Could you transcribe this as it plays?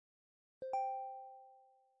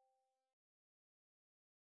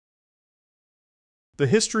The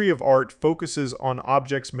history of art focuses on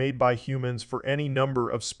objects made by humans for any number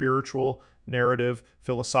of spiritual, narrative,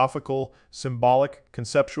 philosophical, symbolic,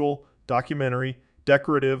 conceptual, documentary,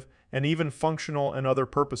 decorative, and even functional and other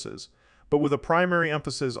purposes, but with a primary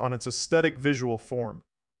emphasis on its aesthetic visual form.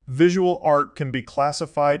 Visual art can be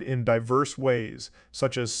classified in diverse ways,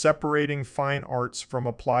 such as separating fine arts from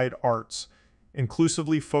applied arts,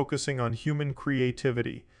 inclusively focusing on human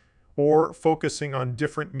creativity, or focusing on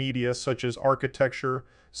different media such as architecture,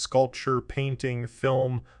 sculpture, painting,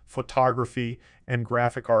 film, photography, and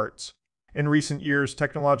graphic arts. In recent years,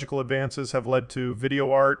 technological advances have led to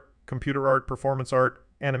video art, computer art, performance art,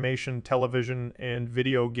 animation, television, and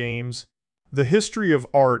video games. The history of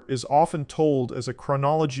art is often told as a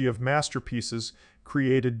chronology of masterpieces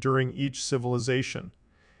created during each civilization.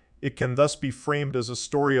 It can thus be framed as a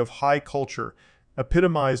story of high culture,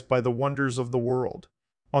 epitomized by the wonders of the world.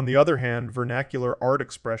 On the other hand, vernacular art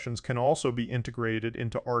expressions can also be integrated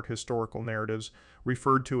into art historical narratives,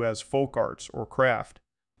 referred to as folk arts or craft.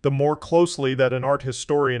 The more closely that an art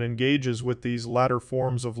historian engages with these latter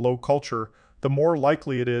forms of low culture, the more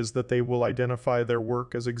likely it is that they will identify their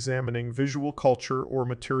work as examining visual culture or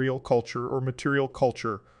material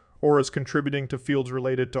culture, or as contributing to fields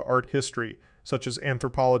related to art history, such as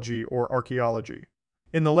anthropology or archaeology.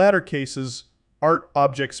 In the latter cases, art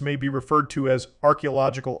objects may be referred to as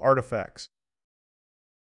archaeological artifacts.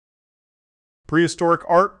 Prehistoric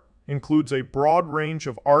art includes a broad range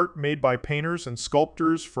of art made by painters and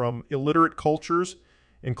sculptors from illiterate cultures,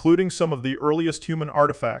 including some of the earliest human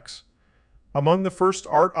artifacts. Among the first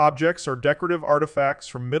art objects are decorative artifacts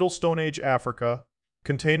from Middle Stone Age Africa.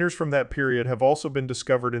 Containers from that period have also been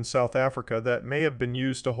discovered in South Africa that may have been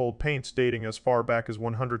used to hold paints dating as far back as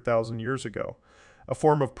 100,000 years ago. A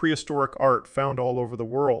form of prehistoric art found all over the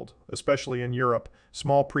world, especially in Europe,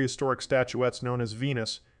 small prehistoric statuettes known as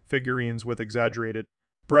Venus, figurines with exaggerated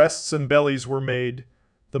breasts and bellies were made,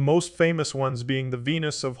 the most famous ones being the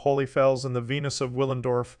Venus of Holyfels and the Venus of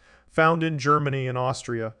Willendorf, found in Germany and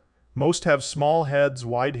Austria. Most have small heads,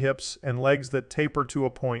 wide hips, and legs that taper to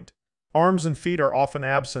a point. Arms and feet are often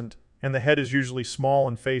absent, and the head is usually small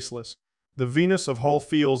and faceless. The Venus of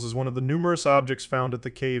Holyfels is one of the numerous objects found at the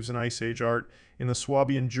caves in Ice Age art in the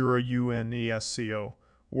Swabian Jura UNESCO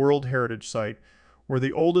World Heritage Site, where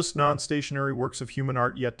the oldest non-stationary works of human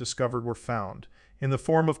art yet discovered were found, in the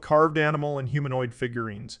form of carved animal and humanoid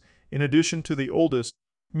figurines, in addition to the oldest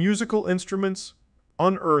musical instruments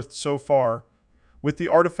unearthed so far, with the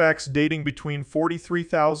artifacts dating between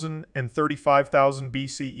 43,000 and 35,000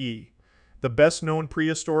 BCE. The best-known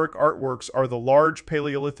prehistoric artworks are the large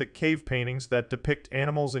Paleolithic cave paintings that depict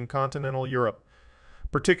animals in continental Europe,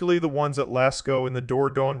 particularly the ones at Lascaux in the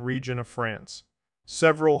Dordogne region of France.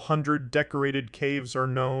 Several hundred decorated caves are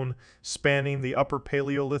known, spanning the Upper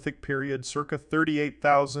Paleolithic period circa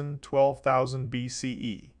 38,000–12,000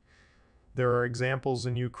 BCE. There are examples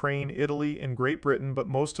in Ukraine, Italy, and Great Britain, but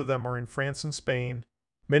most of them are in France and Spain.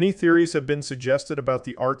 Many theories have been suggested about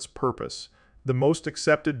the art's purpose, the most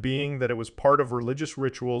accepted being that it was part of religious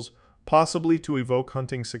rituals, possibly to evoke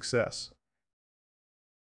hunting success.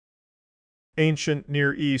 Ancient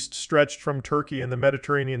Near East stretched from Turkey and the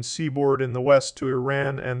Mediterranean seaboard in the west to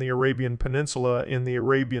Iran and the Arabian Peninsula in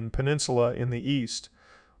the east.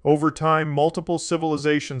 Over time, multiple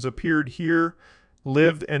civilizations appeared here,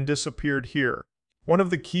 lived and disappeared here. One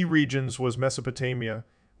of the key regions was Mesopotamia,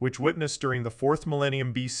 which witnessed during the 4th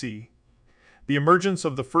millennium BC the emergence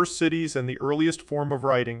of the first cities and the earliest form of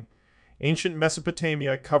writing. Ancient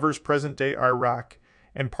Mesopotamia covers present-day Iraq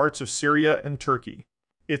and parts of Syria and Turkey.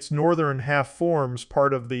 Its northern half forms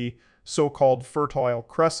part of the so-called Fertile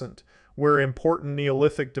Crescent, where important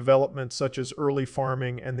Neolithic developments such as early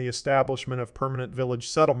farming and the establishment of permanent village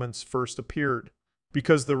settlements first appeared.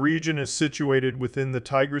 Because the region is situated within the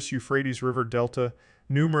Tigris-Euphrates River Delta,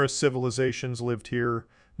 numerous civilizations lived here,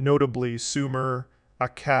 notably Sumer,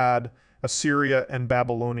 Akkad, Assyria, and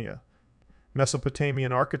Babylonia.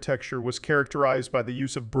 Mesopotamian architecture was characterized by the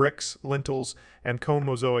use of bricks, lintels, and cone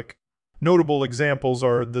mosaic. Notable examples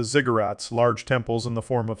are the ziggurats, large temples in the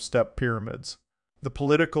form of step pyramids. The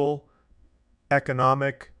political,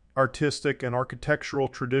 economic, artistic, and architectural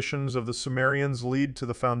traditions of the Sumerians lead to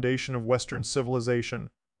the foundation of Western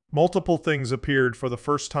civilization. Multiple things appeared for the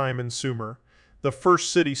first time in Sumer: the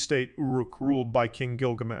first city-state Uruk ruled by King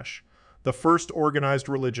Gilgamesh, the first organized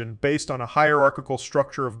religion based on a hierarchical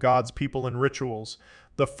structure of gods, people, and rituals,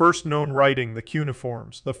 the first known writing, the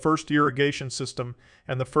cuneiforms, the first irrigation system,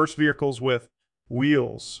 and the first vehicles with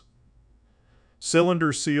wheels.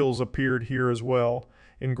 Cylinder seals appeared here as well,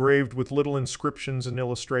 engraved with little inscriptions and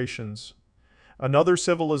illustrations. Another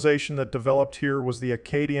civilization that developed here was the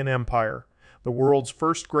Akkadian Empire, the world's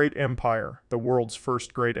first great empire, the world's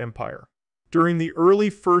first great empire. During the early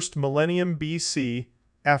first millennium BC,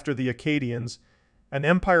 after the Akkadians, an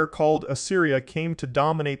empire called Assyria came to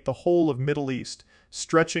dominate the whole of Middle East,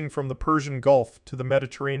 stretching from the Persian Gulf to the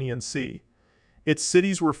Mediterranean Sea. Its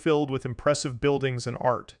cities were filled with impressive buildings and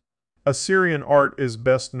art. Assyrian art is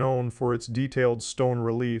best known for its detailed stone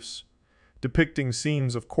reliefs, depicting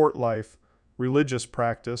scenes of court life, religious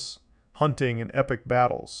practice, hunting, and epic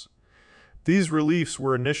battles. These reliefs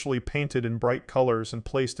were initially painted in bright colors and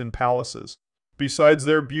placed in palaces. Besides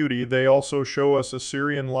their beauty, they also show us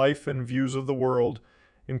Assyrian life and views of the world,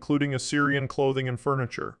 including Assyrian clothing and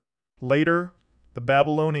furniture. Later, the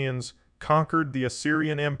Babylonians conquered the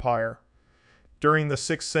Assyrian Empire. During the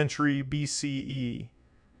 6th century BCE,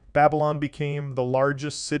 Babylon became the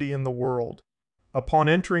largest city in the world. Upon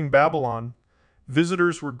entering Babylon,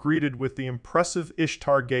 visitors were greeted with the impressive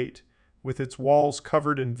Ishtar Gate, with its walls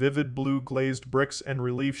covered in vivid blue glazed bricks and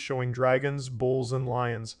reliefs showing dragons, bulls, and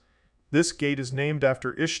lions. This gate is named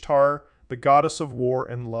after Ishtar, the goddess of war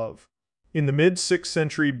and love. In the mid-6th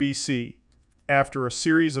century BC, after a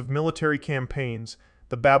series of military campaigns,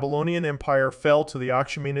 the Babylonian Empire fell to the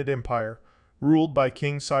Achaemenid Empire, ruled by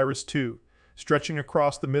King Cyrus II, stretching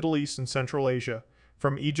across the Middle East and Central Asia,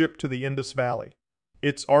 from Egypt to the Indus Valley.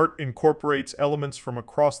 Its art incorporates elements from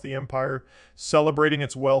across the empire, celebrating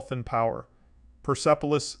its wealth and power.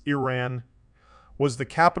 Persepolis, Iran, was the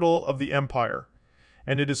capital of the empire,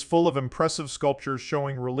 and it is full of impressive sculptures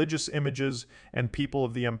showing religious images and people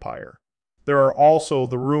of the empire. There are also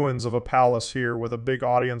the ruins of a palace here with a big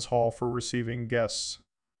audience hall for receiving guests.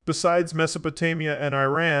 Besides Mesopotamia and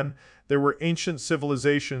Iran, there were ancient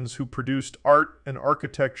civilizations who produced art and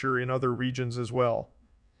architecture in other regions as well.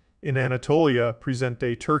 In Anatolia,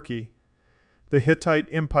 present-day Turkey, the Hittite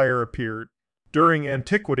Empire appeared. During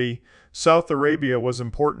Antiquity, South Arabia was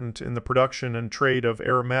important in the production and trade of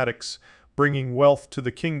aromatics, bringing wealth to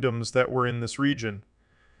the kingdoms that were in this region.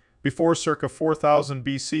 Before circa 4000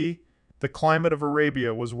 BC, the climate of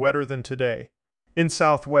Arabia was wetter than today. In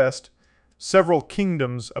Southwest, several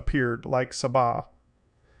kingdoms appeared, like Sabah.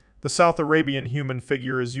 The South Arabian human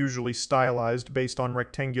figure is usually stylized based on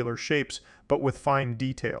rectangular shapes, but with fine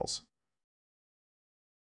details.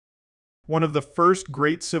 One of the first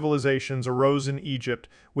great civilizations arose in Egypt,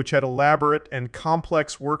 which had elaborate and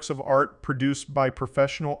complex works of art produced by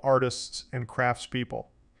professional artists and craftspeople.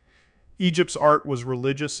 Egypt's art was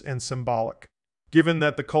religious and symbolic. Given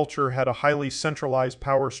that the culture had a highly centralized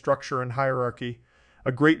power structure and hierarchy,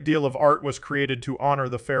 a great deal of art was created to honor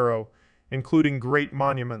the pharaoh, including great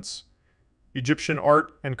monuments. Egyptian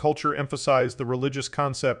art and culture emphasized the religious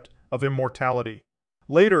concept of immortality.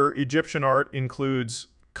 Later, Egyptian art includes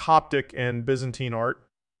Coptic and Byzantine art.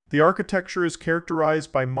 The architecture is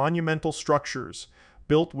characterized by monumental structures,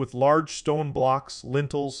 built with large stone blocks,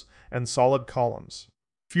 lintels, and solid columns.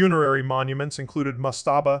 Funerary monuments included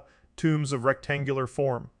mastaba, tombs of rectangular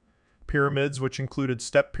form. Pyramids, which included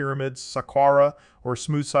step pyramids, Saqqara, or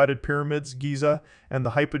smooth-sided pyramids, Giza, and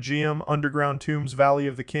the Hypogeum, underground tombs, Valley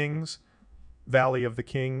of the Kings.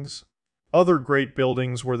 Other great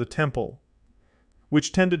buildings were the temple,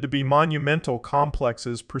 which tended to be monumental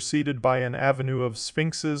complexes preceded by an avenue of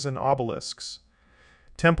sphinxes and obelisks.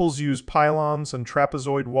 Temples used pylons and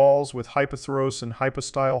trapezoid walls with hypothros and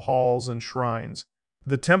hypostyle halls and shrines.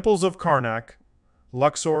 The temples of Karnak,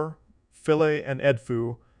 Luxor, Philae, and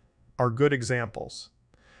Edfu are good examples.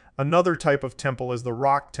 Another type of temple is the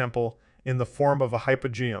rock temple in the form of a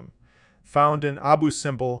hypogeum, found in Abu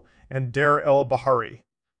Simbel and Deir el-Bahari.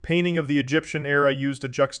 Painting of the Egyptian era used a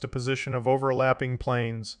juxtaposition of overlapping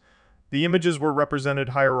planes. The images were represented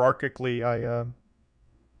hierarchically.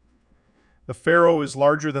 The pharaoh is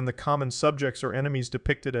larger than the common subjects or enemies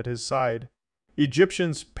depicted at his side.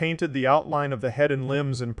 Egyptians painted the outline of the head and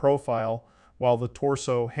limbs in profile, while the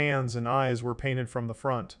torso, hands, and eyes were painted from the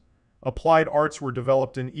front. Applied arts were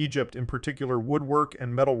developed in Egypt, in particular woodwork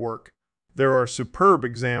and metalwork. There are superb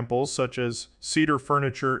examples such as cedar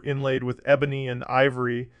furniture inlaid with ebony and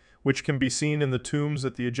ivory, which can be seen in the tombs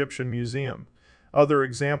at the Egyptian Museum. Other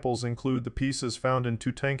examples include the pieces found in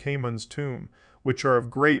Tutankhamun's tomb, which are of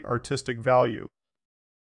great artistic value.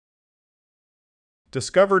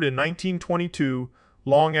 Discovered in 1922,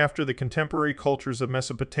 long after the contemporary cultures of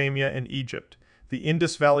Mesopotamia and Egypt, the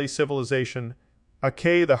Indus Valley Civilization,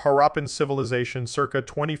 aka the Harappan Civilization circa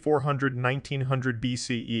 2400–1900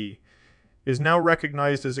 BCE, is now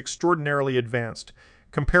recognized as extraordinarily advanced,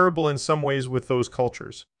 comparable in some ways with those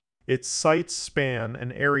cultures. Its sites span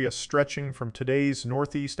an area stretching from today's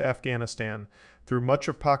northeast Afghanistan through much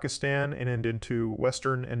of Pakistan and into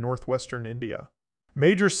western and northwestern India.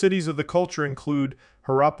 Major cities of the culture include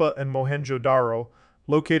Harappa and Mohenjo-Daro,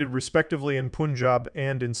 located respectively in Punjab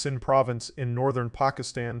and in Sindh province in northern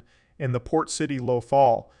Pakistan, and the port city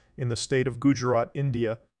Lofal in the state of Gujarat,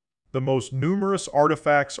 India. The most numerous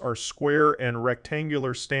artifacts are square and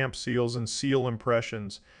rectangular stamp seals and seal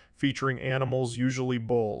impressions, featuring animals, usually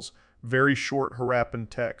bulls, very short Harappan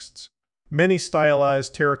texts. Many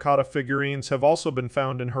stylized terracotta figurines have also been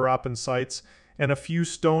found in Harappan sites, and a few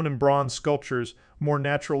stone and bronze sculptures more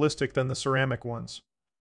naturalistic than the ceramic ones.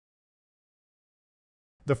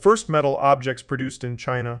 The first metal objects produced in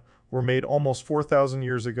China were made almost 4,000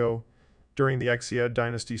 years ago during the Xia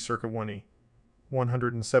dynasty circa 100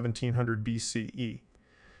 and 1700 BCE.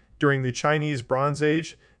 During the Chinese Bronze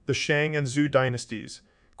Age, the Shang and Zhou dynasties,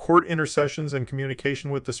 court intercessions and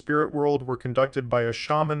communication with the spirit world were conducted by a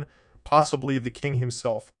shaman, possibly the king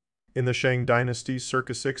himself. In the Shang dynasty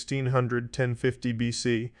circa 1600-1050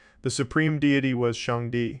 BC, the supreme deity was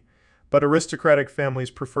Shangdi, but aristocratic families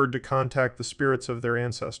preferred to contact the spirits of their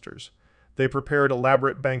ancestors. They prepared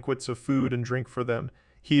elaborate banquets of food and drink for them,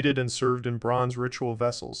 heated and served in bronze ritual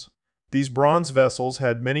vessels. These bronze vessels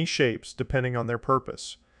had many shapes depending on their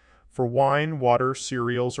purpose, for wine, water,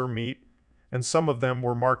 cereals, or meat, and some of them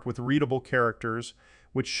were marked with readable characters,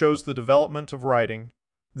 which shows the development of writing.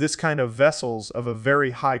 This kind of vessels of a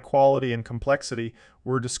very high quality and complexity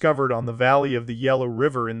were discovered on the valley of the Yellow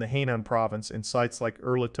River in the Hainan province in sites like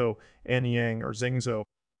Erlito, Anyang, or Zhengzhou.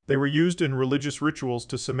 They were used in religious rituals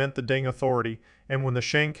to cement the Deng authority, and when the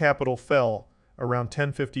Shang capital fell, around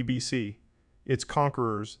 1050 BC, its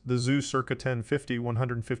conquerors, the Zhou circa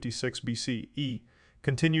 1050-156 BCE,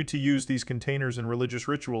 continued to use these containers in religious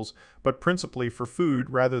rituals, but principally for food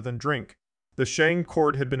rather than drink. The Shang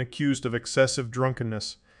court had been accused of excessive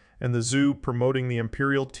drunkenness, and the Zhou, promoting the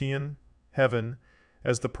imperial Tian, heaven,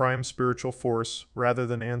 as the prime spiritual force, rather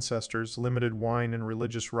than ancestors, limited wine and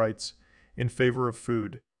religious rites in favor of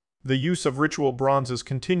food. The use of ritual bronzes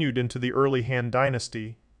continued into the early Han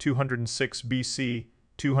dynasty, 206 BC,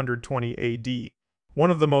 220 AD.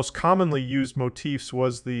 One of the most commonly used motifs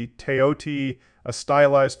was the teoti, a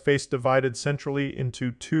stylized face divided centrally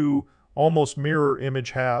into two almost mirror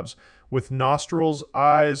image halves, with nostrils,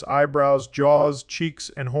 eyes, eyebrows, jaws,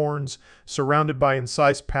 cheeks, and horns surrounded by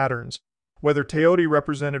incised patterns. Whether teoti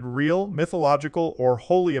represented real, mythological, or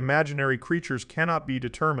wholly imaginary creatures cannot be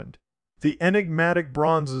determined. The enigmatic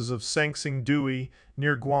bronzes of Sangsing Dui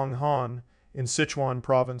near Guanghan in Sichuan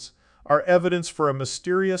province are evidence for a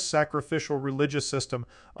mysterious sacrificial religious system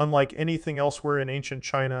unlike anything elsewhere in ancient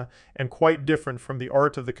China and quite different from the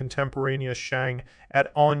art of the contemporaneous Shang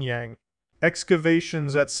at Anyang.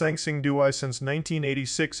 Excavations at Sangsing Dui since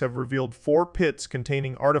 1986 have revealed 4 pits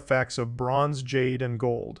containing artifacts of bronze, jade, and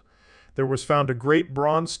gold. There was found a great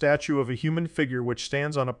bronze statue of a human figure which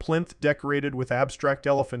stands on a plinth decorated with abstract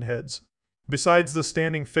elephant heads. Besides the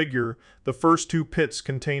standing figure, the first 2 pits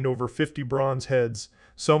contained over 50 bronze heads,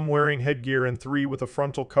 some wearing headgear and 3 with a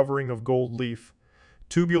frontal covering of gold leaf.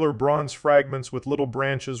 Tubular bronze fragments with little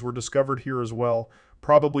branches were discovered here as well,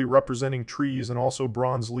 probably representing trees and also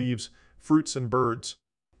bronze leaves, fruits, and birds.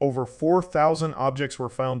 Over 4,000 objects were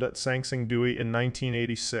found at Sangsing Dui in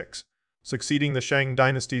 1986. Succeeding the Shang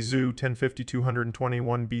dynasty, Zhou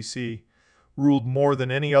 1050-221 BC, ruled more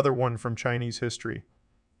than any other one from Chinese history.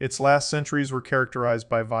 Its last centuries were characterized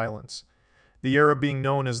by violence, the era being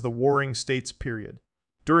known as the Warring States period.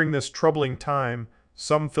 During this troubling time,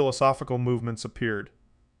 some philosophical movements appeared: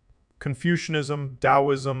 Confucianism,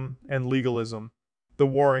 Taoism, and legalism. The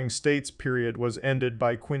Warring States period was ended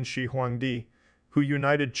by Qin Shi Huangdi, who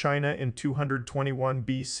united China in 221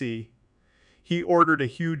 BC. He ordered a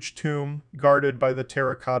huge tomb guarded by the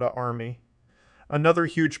Terracotta Army. Another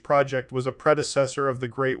huge project was a predecessor of the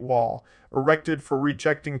Great Wall, erected for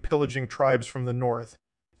rejecting pillaging tribes from the north.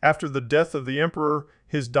 After the death of the emperor,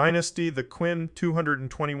 his dynasty, the Qin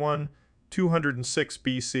 221-206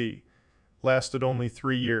 BC, lasted only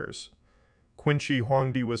 3 years. Qin Shi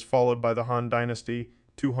Huangdi was followed by the Han dynasty,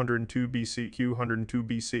 202 BC, 202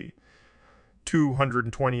 BC,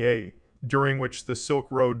 220 A, during which the Silk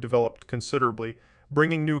Road developed considerably,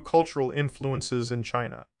 bringing new cultural influences in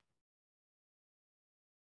China.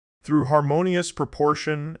 Through harmonious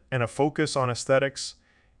proportion and a focus on aesthetics,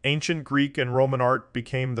 ancient Greek and Roman art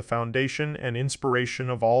became the foundation and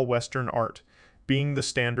inspiration of all Western art, being the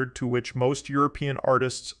standard to which most European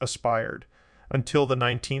artists aspired, until the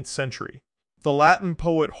 19th century. The Latin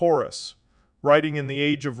poet Horace, writing in the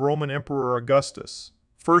age of Roman Emperor Augustus,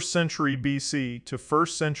 1st century BC to 1st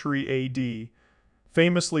century AD,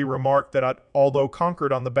 famously remarked that although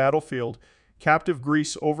conquered on the battlefield, captive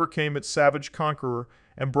Greece overcame its savage conqueror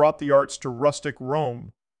and brought the arts to rustic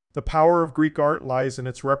Rome. The power of Greek art lies in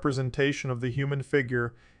its representation of the human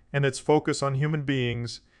figure and its focus on human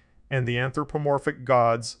beings and the anthropomorphic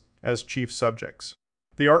gods as chief subjects.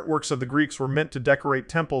 The artworks of the Greeks were meant to decorate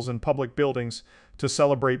temples and public buildings, to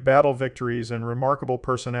celebrate battle victories and remarkable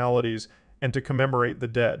personalities, and to commemorate the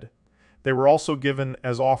dead. They were also given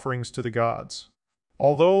as offerings to the gods.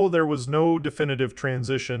 Although there was no definitive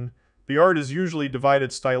transition, the art is usually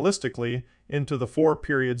divided stylistically into the four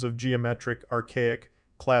periods of geometric, archaic,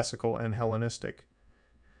 classical, and Hellenistic.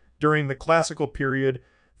 During the classical period,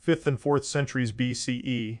 5th and 4th centuries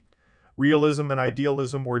BCE, realism and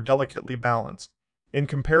idealism were delicately balanced. In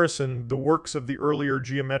comparison, the works of the earlier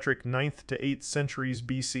geometric 9th to 8th centuries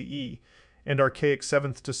BCE and archaic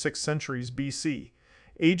 7th to 6th centuries BC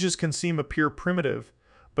ages can appear primitive,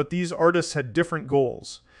 but these artists had different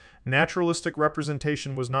goals. Naturalistic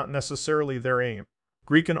representation was not necessarily their aim.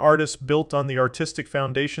 Greek artists built on the artistic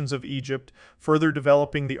foundations of Egypt, further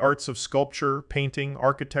developing the arts of sculpture, painting,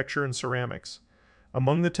 architecture, and ceramics.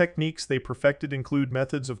 Among the techniques they perfected include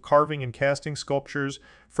methods of carving and casting sculptures,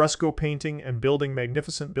 fresco painting, and building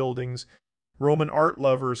magnificent buildings. Roman art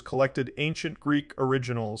lovers collected ancient Greek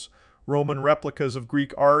originals, Roman replicas of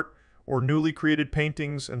Greek art, or newly created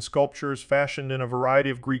paintings and sculptures fashioned in a variety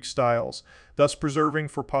of Greek styles, thus preserving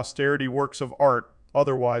for posterity works of art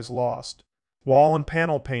otherwise lost. Wall and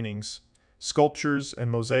panel paintings, sculptures, and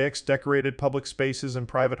mosaics decorated public spaces and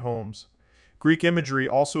private homes. Greek imagery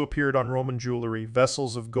also appeared on Roman jewelry,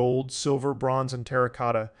 vessels of gold, silver, bronze, and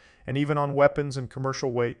terracotta, and even on weapons and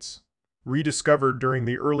commercial weights. Rediscovered during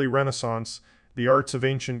the early Renaissance, the arts of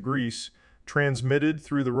ancient Greece, transmitted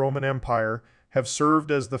through the Roman Empire, have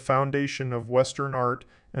served as the foundation of Western art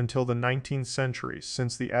until the 19th century,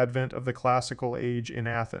 since the advent of the classical age in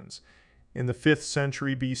Athens. In the 5th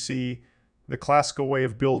century BC, the classical way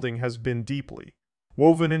of building has been deeply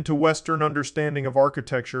woven into Western understanding of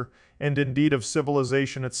architecture and indeed of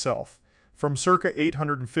civilization itself. From circa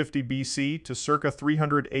 850 BC to circa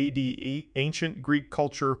 300 AD, ancient Greek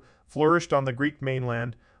culture flourished on the Greek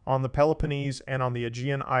mainland, on the Peloponnese, and on the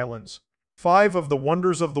Aegean Islands. 5 of the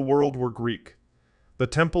wonders of the world were Greek: the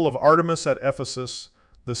Temple of Artemis at Ephesus,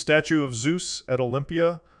 the statue of Zeus at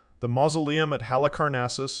Olympia, the Mausoleum at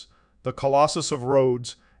Halicarnassus, the Colossus of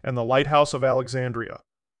Rhodes, and the Lighthouse of Alexandria.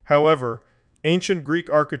 However, ancient Greek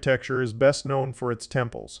architecture is best known for its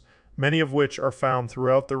temples, many of which are found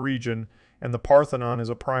throughout the region, and the Parthenon is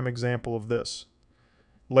a prime example of this.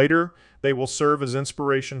 Later, they will serve as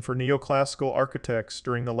inspiration for neoclassical architects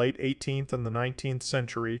during the late 18th and the 19th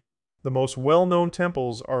century. The most well-known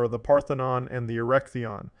temples are the Parthenon and the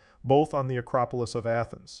Erechtheion, both on the Acropolis of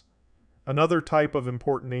Athens. Another type of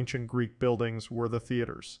important ancient Greek buildings were the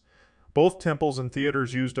theaters. Both temples and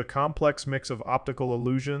theaters used a complex mix of optical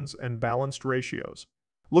illusions and balanced ratios.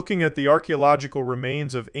 Looking at the archaeological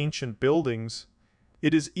remains of ancient buildings,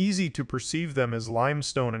 it is easy to perceive them as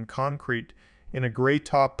limestone and concrete in a gray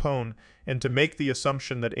top tone and to make the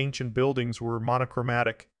assumption that ancient buildings were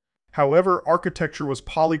monochromatic. However, architecture was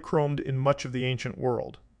polychromed in much of the ancient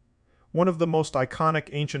world. One of the most iconic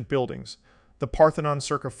ancient buildings, the Parthenon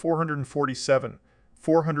circa 447-432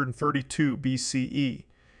 BCE,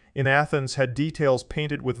 in Athens had details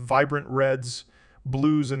painted with vibrant reds,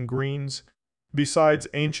 blues, and greens. Besides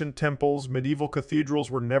ancient temples, medieval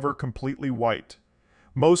cathedrals were never completely white.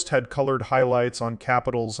 Most had colored highlights on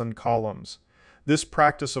capitals and columns. This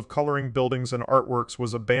practice of coloring buildings and artworks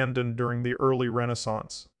was abandoned during the early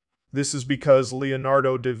Renaissance. This is because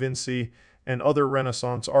Leonardo da Vinci and other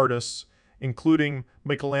Renaissance artists, including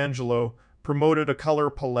Michelangelo, promoted a color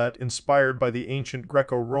palette inspired by the ancient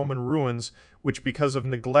Greco-Roman ruins, which, because of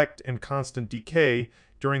neglect and constant decay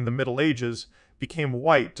during the Middle Ages, became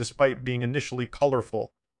white despite being initially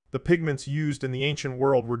colorful. The pigments used in the ancient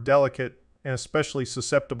world were delicate and especially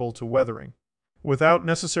susceptible to weathering. Without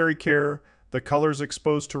necessary care, the colors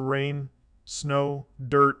exposed to rain, snow,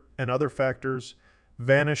 dirt, and other factors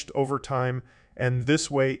vanished over time, and this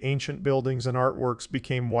way ancient buildings and artworks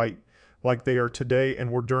became white, like they are today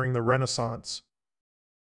and were during the Renaissance.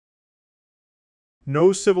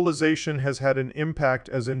 No civilization has had an impact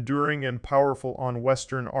as enduring and powerful on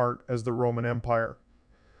Western art as the Roman Empire.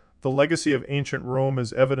 The legacy of ancient Rome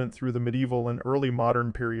is evident through the medieval and early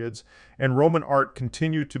modern periods, and Roman art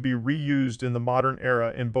continued to be reused in the modern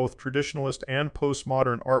era in both traditionalist and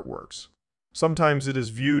postmodern artworks. Sometimes it is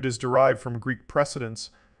viewed as derived from Greek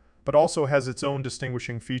precedents, but also has its own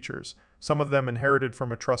distinguishing features, some of them inherited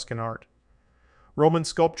from Etruscan art. Roman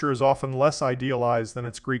sculpture is often less idealized than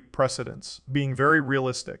its Greek precedents, being very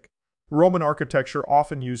realistic. Roman architecture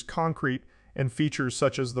often used concrete, and features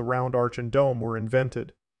such as the round arch and dome were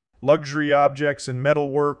invented. Luxury objects in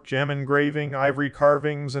metalwork, gem engraving, ivory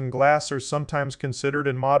carvings, and glass are sometimes considered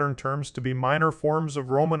in modern terms to be minor forms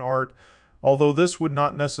of Roman art, although this would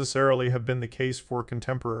not necessarily have been the case for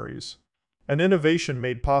contemporaries. An innovation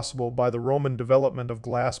made possible by the Roman development of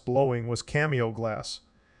glass blowing was cameo glass.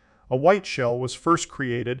 A white shell was first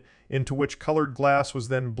created, into which colored glass was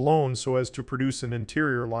then blown so as to produce an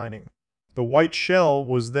interior lining. The white shell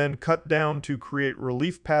was then cut down to create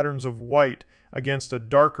relief patterns of white against a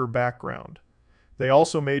darker background. They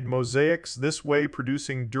also made mosaics this way,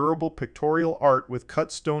 producing durable pictorial art with cut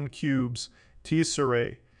stone cubes,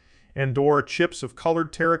 tesserae, and/or chips of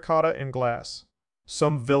colored terracotta and glass.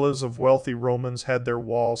 Some villas of wealthy Romans had their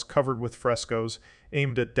walls covered with frescoes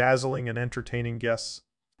aimed at dazzling and entertaining guests.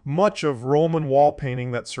 Much of Roman wall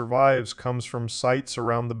painting that survives comes from sites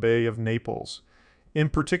around the Bay of Naples, in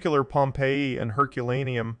particular Pompeii and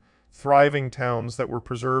Herculaneum, thriving towns that were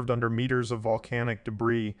preserved under meters of volcanic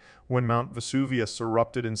debris when Mount Vesuvius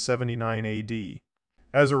erupted in 79 AD.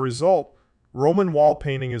 As a result, Roman wall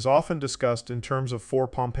painting is often discussed in terms of four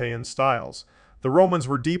Pompeian styles. The Romans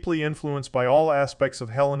were deeply influenced by all aspects of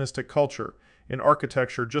Hellenistic culture. In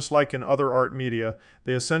architecture, just like in other art media,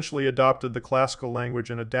 they essentially adopted the classical language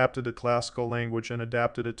and adapted the classical language and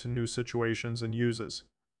adapted it to new situations and uses.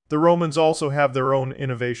 The Romans also have their own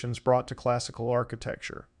innovations brought to classical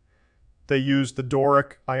architecture. They used the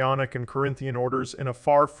Doric, Ionic, and Corinthian orders in a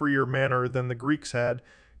far freer manner than the Greeks had,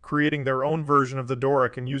 creating their own version of the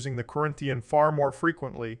Doric and using the Corinthian far more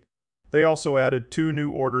frequently. They also added two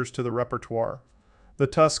new orders to the repertoire. The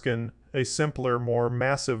Tuscan, a simpler, more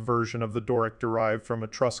massive version of the Doric derived from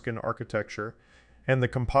Etruscan architecture, and the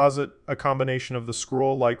Composite, a combination of the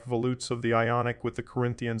scroll-like volutes of the Ionic with the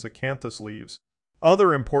Corinthian's acanthus leaves.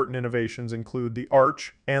 Other important innovations include the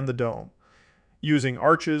arch and the dome. Using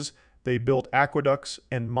arches, they built aqueducts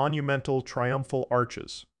and monumental triumphal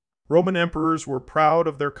arches. Roman emperors were proud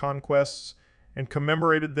of their conquests and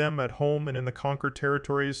commemorated them at home and in the conquered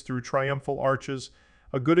territories through triumphal arches,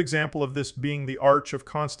 a good example of this being the Arch of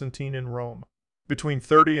Constantine in Rome. Between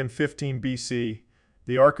 30 and 15 BC,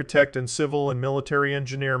 the architect and civil and military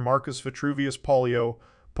engineer Marcus Vitruvius Pollio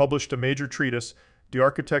published a major treatise, De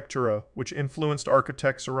Architectura, which influenced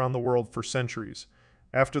architects around the world for centuries.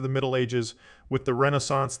 After the Middle Ages, with the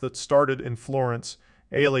Renaissance that started in Florence,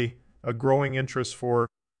 a growing interest for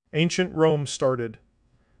ancient Rome started.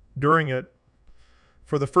 During it,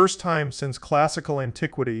 for the first time since classical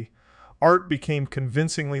antiquity, art became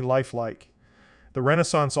convincingly lifelike. The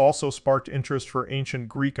Renaissance also sparked interest for ancient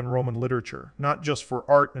Greek and Roman literature, not just for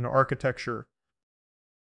art and architecture.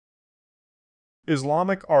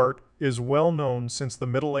 Islamic art is well known since the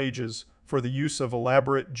Middle Ages for the use of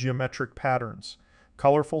elaborate geometric patterns,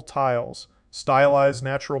 colorful tiles, stylized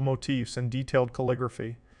natural motifs, and detailed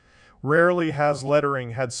calligraphy. Rarely has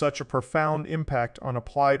lettering had such a profound impact on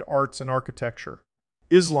applied arts and architecture.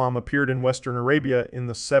 Islam appeared in Western Arabia in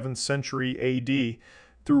the 7th century AD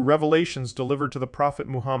through revelations delivered to the Prophet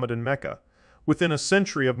Muhammad in Mecca. Within a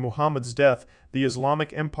century of Muhammad's death, the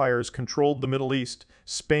Islamic empires controlled the Middle East,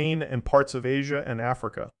 Spain, and parts of Asia and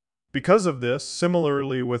Africa. Because of this,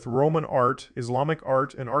 similarly with Roman art, Islamic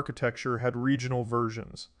art and architecture had regional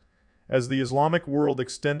versions. As the Islamic world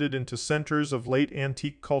extended into centers of late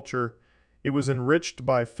antique culture, it was enriched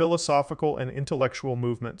by philosophical and intellectual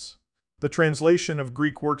movements. The translation of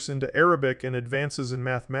Greek works into Arabic and advances in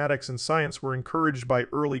mathematics and science were encouraged by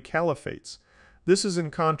early caliphates. This is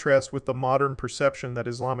in contrast with the modern perception that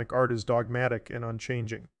Islamic art is dogmatic and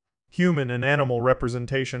unchanging. Human and animal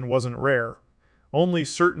representation wasn't rare. Only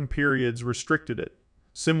certain periods restricted it,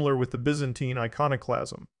 similar with the Byzantine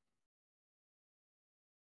iconoclasm.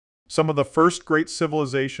 Some of the first great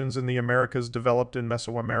civilizations in the Americas developed in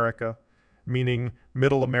Mesoamerica, meaning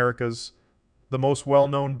Middle Americas, the most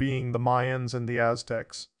well-known being the Mayans and the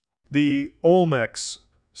Aztecs. The Olmecs,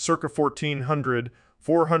 circa 1400,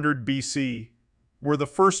 400 BC, were the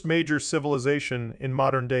first major civilization in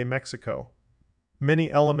modern-day Mexico.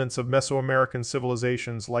 Many elements of Mesoamerican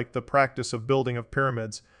civilizations, like the practice of building of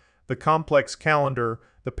pyramids, the complex calendar,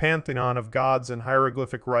 the pantheon of gods, and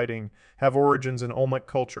hieroglyphic writing, have origins in Olmec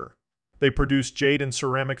culture. They produced jade and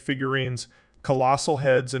ceramic figurines, colossal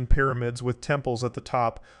heads, and pyramids with temples at the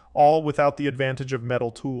top, all without the advantage of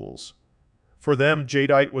metal tools. For them,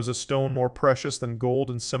 jadeite was a stone more precious than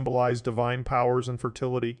gold and symbolized divine powers and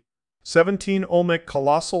fertility. 17 Olmec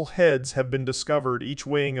colossal heads have been discovered, each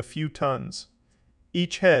weighing a few tons.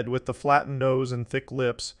 Each head, with the flattened nose and thick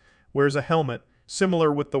lips, wears a helmet,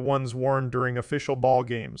 similar with the ones worn during official ball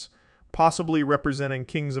games, possibly representing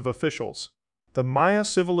kings of officials. The Maya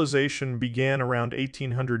civilization began around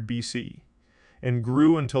 1800 BC. and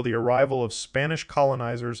grew until the arrival of Spanish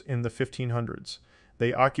colonizers in the 1500s.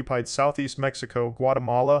 They occupied southeast Mexico,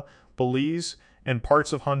 Guatemala, Belize, and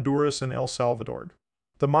parts of Honduras and El Salvador.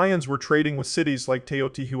 The Mayans were trading with cities like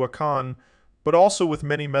Teotihuacan, but also with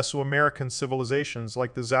many Mesoamerican civilizations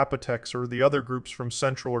like the Zapotecs or the other groups from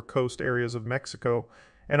central or coast areas of Mexico,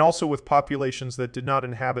 and also with populations that did not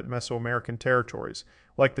inhabit Mesoamerican territories,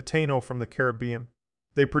 like the Taino from the Caribbean.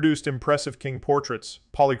 They produced impressive king portraits,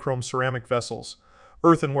 polychrome ceramic vessels,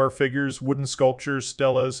 earthenware figures, wooden sculptures,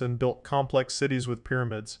 stelas, and built complex cities with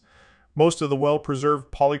pyramids. Most of the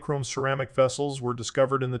well-preserved polychrome ceramic vessels were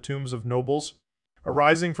discovered in the tombs of nobles.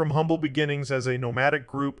 Arising from humble beginnings as a nomadic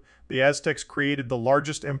group, the Aztecs created the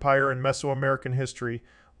largest empire in Mesoamerican history,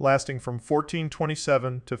 lasting from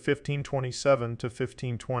 1427 to 1527 to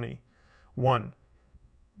 1520. 1.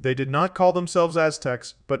 They did not call themselves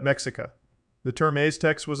Aztecs, but Mexica. The term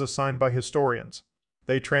Aztecs was assigned by historians.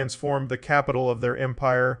 They transformed the capital of their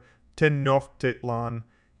empire, Tenochtitlan,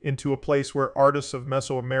 into a place where artists of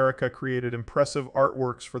Mesoamerica created impressive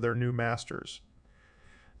artworks for their new masters.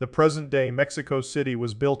 The present-day Mexico City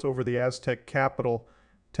was built over the Aztec capital,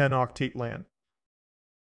 Tenochtitlan.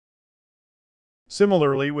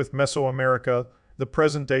 Similarly, with Mesoamerica, the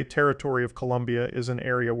present-day territory of Colombia is an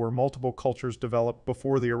area where multiple cultures developed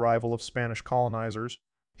before the arrival of Spanish colonizers.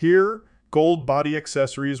 Here, gold body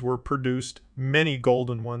accessories were produced, many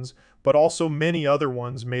golden ones, but also many other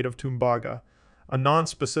ones made of tumbaga, a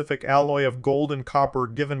non-specific alloy of gold and copper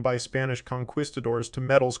given by Spanish conquistadors to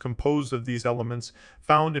metals composed of these elements,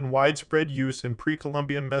 found in widespread use in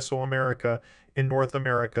pre-Columbian Mesoamerica, in North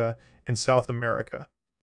America, and South America.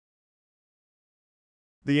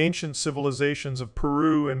 The ancient civilizations of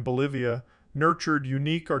Peru and Bolivia nurtured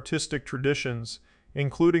unique artistic traditions,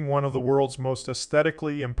 including one of the world's most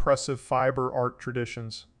aesthetically impressive fiber art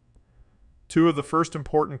traditions. Two of the first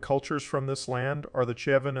important cultures from this land are the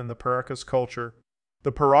Chevan and the Paracas culture.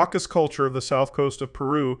 The Paracas culture of the south coast of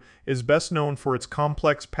Peru is best known for its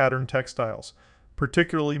complex patterned textiles,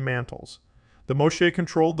 particularly mantles. The Moche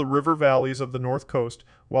controlled the river valleys of the north coast,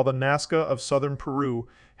 while the Nazca of southern Peru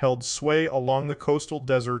held sway along the coastal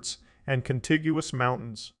deserts and contiguous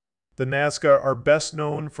mountains. The Nazca are best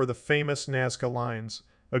known for the famous Nazca lines,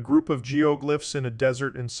 a group of geoglyphs in a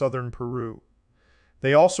desert in southern Peru.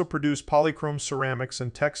 They also produced polychrome ceramics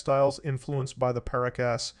and textiles influenced by the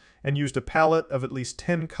Paracas and used a palette of at least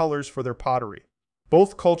 10 colors for their pottery.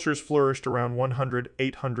 Both cultures flourished around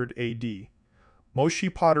 100–800 AD.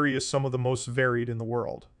 Moche pottery is some of the most varied in the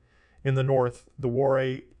world. In the north, the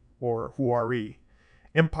Wari, or Huari,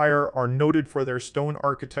 Empire are noted for their stone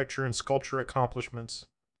architecture and sculpture accomplishments.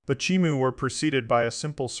 The Chimu were preceded by a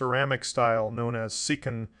simple ceramic style known as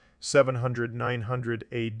Sikan 700–900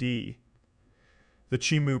 AD. The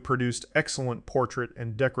Chimu produced excellent portrait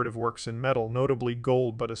and decorative works in metal, notably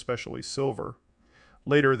gold but especially silver.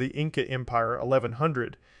 Later, the Inca Empire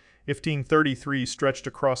 1100–1533 stretched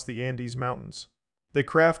across the Andes Mountains. They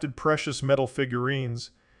crafted precious metal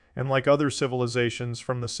figurines, and like other civilizations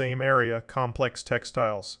from the same area, complex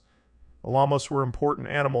textiles. Llamas were important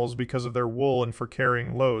animals because of their wool and for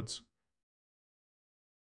carrying loads.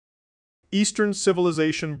 Eastern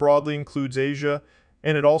civilization broadly includes Asia,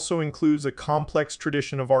 and it also includes a complex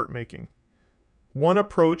tradition of art making. One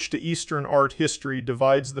approach to Eastern art history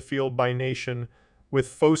divides the field by nation, with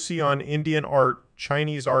foci on Indian art,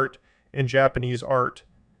 Chinese art, and Japanese art.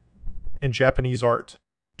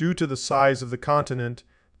 Due to the size of the continent,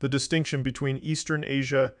 the distinction between Eastern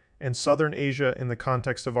Asia and Southern Asia in the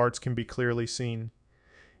context of arts can be clearly seen.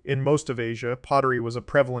 In most of Asia, pottery was a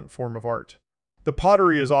prevalent form of art. The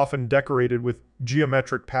pottery is often decorated with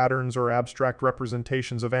geometric patterns or abstract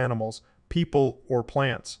representations of animals, people, or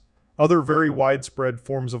plants. Other very widespread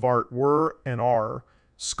forms of art were, and are,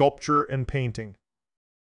 sculpture and painting.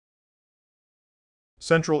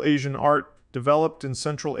 Central Asian art developed in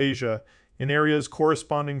Central Asia in areas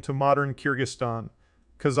corresponding to modern Kyrgyzstan,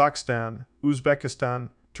 Kazakhstan, Uzbekistan,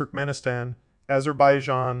 Turkmenistan,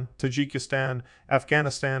 Azerbaijan, Tajikistan,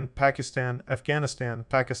 Afghanistan,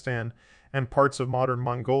 Pakistan, and parts of modern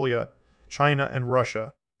Mongolia, China, and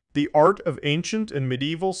Russia. The art of ancient and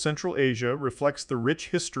medieval Central Asia reflects the rich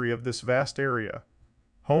history of this vast area,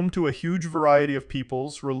 home to a huge variety of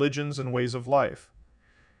peoples, religions, and ways of life.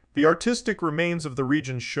 The artistic remains of the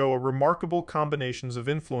region show a remarkable combinations of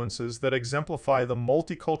influences that exemplify the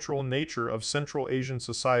multicultural nature of Central Asian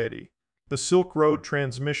society. The Silk Road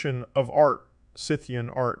transmission of art, Scythian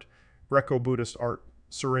art, Greco-Buddhist art,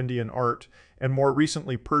 Serindian art, and more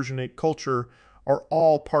recently Persianate culture are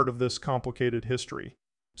all part of this complicated history.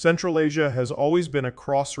 Central Asia has always been a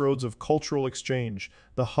crossroads of cultural exchange,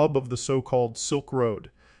 the hub of the so-called Silk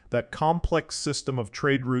Road. that complex system of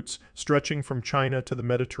trade routes stretching from China to the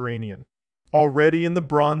Mediterranean. Already in the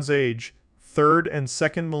Bronze Age, 3rd and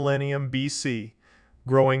 2nd millennium BC,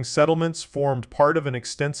 growing settlements formed part of an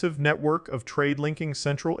extensive network of trade linking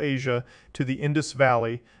Central Asia to the Indus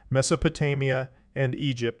Valley, Mesopotamia, and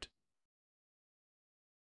Egypt.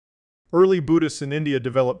 Early Buddhists in India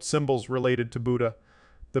developed symbols related to Buddha.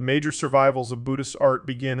 The major survivals of Buddhist art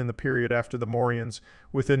begin in the period after the Mauryans,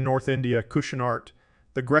 within North India, Kushan art,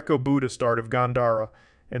 the Greco-Buddhist art of Gandhara,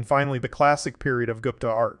 and finally the classic period of Gupta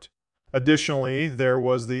art. Additionally, there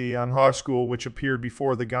was the Anhar school, which appeared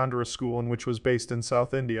before the Gandhara school and which was based in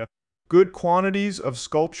South India. Good quantities of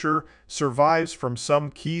sculpture survives from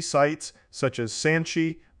some key sites such as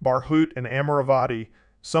Sanchi, Bharhut, and Amaravati,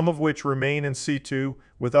 some of which remain in situ,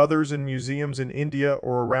 with others in museums in India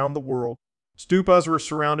or around the world. Stupas were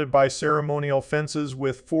surrounded by ceremonial fences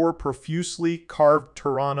with 4 profusely carved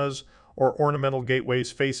toranas or ornamental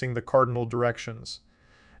gateways facing the cardinal directions.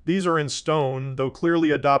 These are in stone, though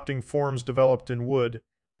clearly adopting forms developed in wood.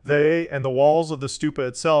 They and the walls of the stupa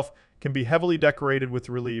itself can be heavily decorated with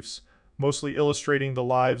reliefs, mostly illustrating the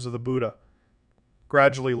lives of the Buddha.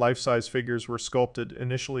 Gradually, life-size figures were sculpted,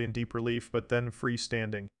 initially in deep relief, but then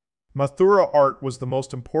freestanding. Mathura art was the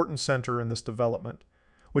most important center in this development,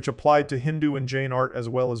 which applied to Hindu and Jain art as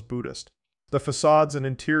well as Buddhist. The facades and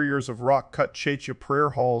interiors of rock-cut chaitya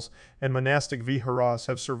prayer halls and monastic viharas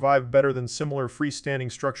have survived better than similar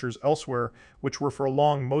freestanding structures elsewhere, which were for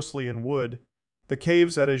long mostly in wood. The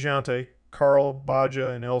caves at Ajante, Karl, Baja,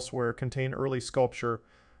 and elsewhere contain early sculpture,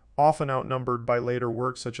 often outnumbered by later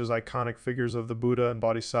works such as iconic figures of the Buddha and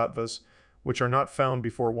Bodhisattvas, which are not found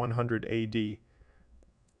before 100 AD,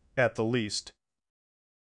 at the least.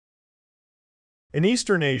 In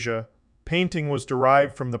Eastern Asia, painting was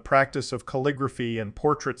derived from the practice of calligraphy, and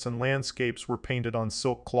portraits and landscapes were painted on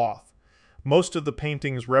silk cloth. Most of the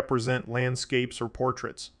paintings represent landscapes or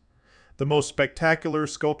portraits. The most spectacular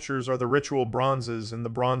sculptures are the ritual bronzes and the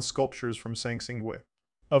bronze sculptures from Sangsingwe.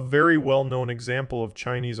 A very well-known example of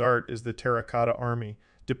Chinese art is the Terracotta Army,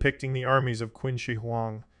 depicting the armies of Qin Shi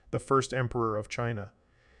Huang, the first emperor of China.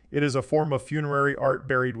 It is a form of funerary art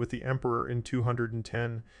buried with the emperor in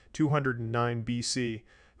 210-209 BC,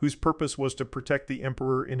 whose purpose was to protect the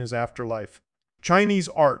emperor in his afterlife. Chinese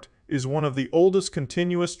art is one of the oldest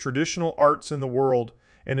continuous traditional arts in the world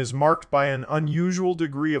and is marked by an unusual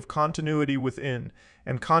degree of continuity within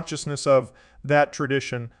and consciousness of that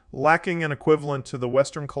tradition, lacking an equivalent to the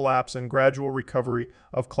Western collapse and gradual recovery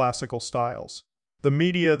of classical styles. The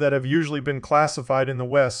media that have usually been classified in the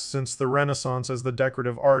West since the Renaissance as the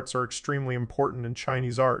decorative arts are extremely important in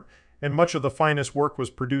Chinese art, and much of the finest work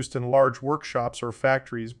was produced in large workshops or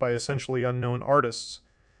factories by essentially unknown artists,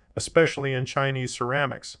 especially in Chinese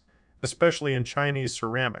ceramics.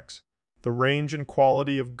 The range and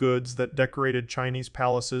quality of goods that decorated Chinese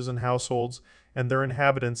palaces and households and their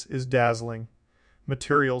inhabitants is dazzling.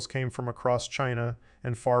 Materials came from across China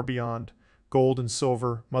and far beyond: gold and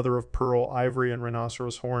silver, mother of pearl, ivory and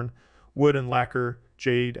rhinoceros horn, wood and lacquer,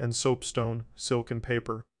 jade and soapstone, silk and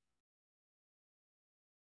paper.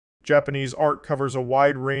 Japanese art covers a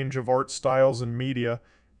wide range of art styles and media,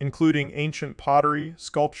 including ancient pottery,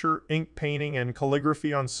 sculpture, ink painting, and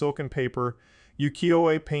calligraphy on silk and paper,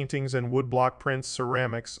 ukiyo-e paintings and woodblock prints,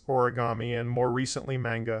 ceramics, origami, and more recently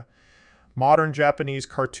manga, modern Japanese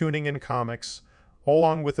cartooning and comics,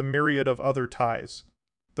 along with a myriad of other ties.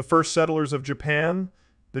 The first settlers of Japan,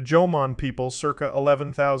 the Jomon people circa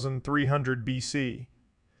 11,300 BC.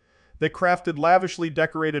 They crafted lavishly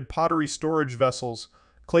decorated pottery storage vessels,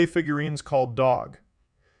 clay figurines called dog.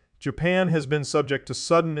 Japan has been subject to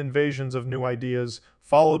sudden invasions of new ideas,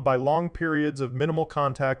 followed by long periods of minimal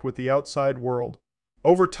contact with the outside world.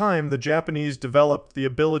 Over time, the Japanese developed the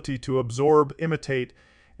ability to absorb, imitate,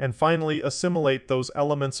 and finally assimilate those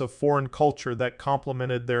elements of foreign culture that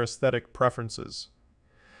complemented their aesthetic preferences.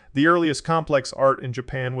 The earliest complex art in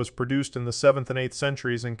Japan was produced in the 7th and 8th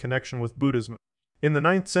centuries in connection with Buddhism. In the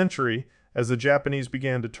 9th century, as the Japanese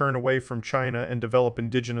began to turn away from China and develop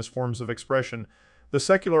indigenous forms of expression, the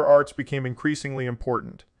secular arts became increasingly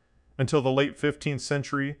important. Until the late 15th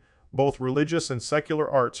century, both religious and secular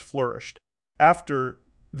arts flourished. After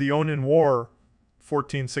the Onin War,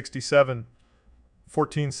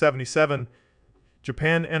 1477,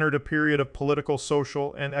 Japan entered a period of political,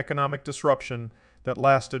 social, and economic disruption that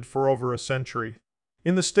lasted for over a century.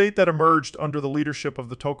 In the state that emerged under the leadership of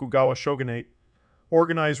the Tokugawa shogunate,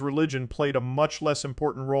 organized religion played a much less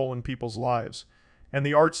important role in people's lives, and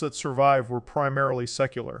the arts that survived were primarily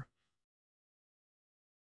secular.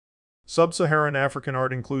 Sub-Saharan African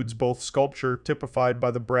art includes both sculpture, typified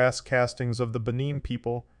by the brass castings of the Benin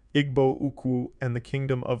people, Igbo Ukwu and the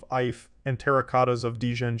Kingdom of Ife, and terracottas of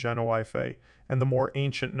Dijen-Genoife, and the more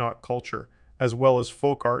ancient knot culture, as well as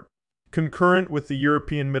folk art. Concurrent with the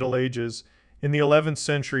European Middle Ages, in the 11th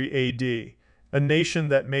century AD, a nation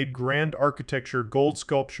that made grand architecture, gold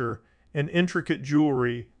sculpture, and intricate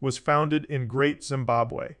jewelry was founded in Great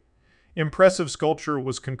Zimbabwe. Impressive sculpture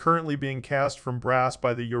was concurrently being cast from brass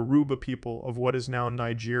by the Yoruba people of what is now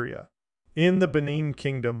Nigeria. In the Benin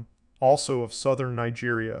Kingdom, also of southern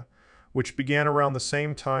Nigeria, which began around the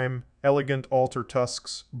same time, elegant altar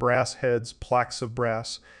tusks, brass heads, plaques of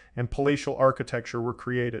brass, and palatial architecture were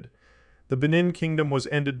created. The Benin Kingdom was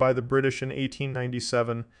ended by the British in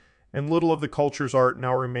 1897, and little of the culture's art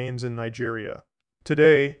now remains in Nigeria.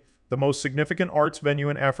 Today, the most significant arts venue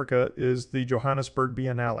in Africa is the Johannesburg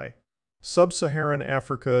Biennale. Sub-Saharan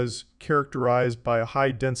Africa is characterized by a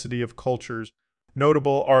high density of cultures.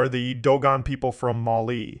 Notable are the Dogon people from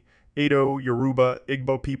Mali, Edo, Yoruba,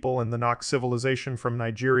 Igbo people, and the Nok civilization from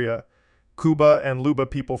Nigeria, Kuba and Luba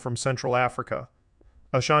people from Central Africa,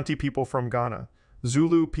 Ashanti people from Ghana,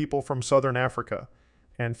 Zulu people from Southern Africa,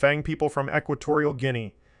 and Fang people from Equatorial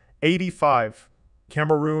Guinea. 85.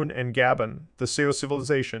 Cameroon and Gabon, the Sao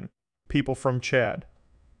civilization, people from Chad.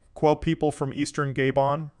 Kwel people from Eastern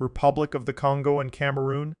Gabon, Republic of the Congo and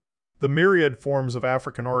Cameroon. The myriad forms of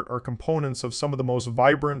African art are components of some of the most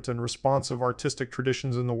vibrant and responsive artistic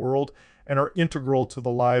traditions in the world and are integral to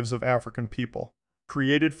the lives of African people.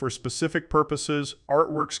 Created for specific purposes,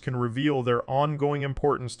 artworks can reveal their ongoing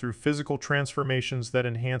importance through physical transformations that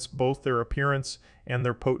enhance both their appearance and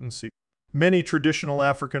their potency. Many traditional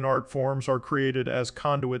African art forms are created as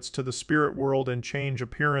conduits to the spirit world and change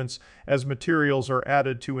appearance as materials are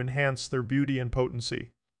added to enhance their beauty and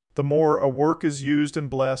potency. The more a work is used and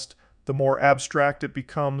blessed, the more abstract it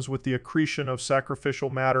becomes with the accretion of sacrificial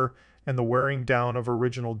matter and the wearing down of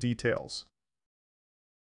original details.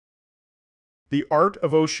 The art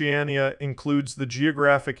of Oceania includes the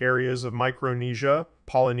geographic areas of Micronesia,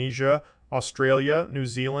 Polynesia, Australia, New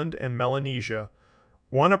Zealand, and Melanesia.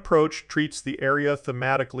 One approach treats the area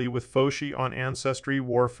thematically with foci on ancestry,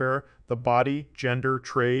 warfare, the body, gender,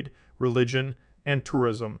 trade, religion, and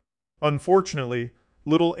tourism. Unfortunately,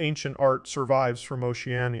 little ancient art survives from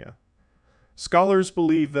Oceania. Scholars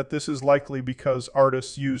believe that this is likely because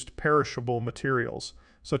artists used perishable materials,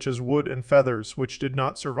 such as wood and feathers, which did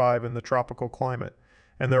not survive in the tropical climate,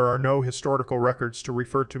 and there are no historical records to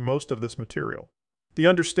refer to most of this material. The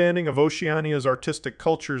understanding of Oceania's artistic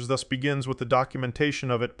cultures thus begins with the documentation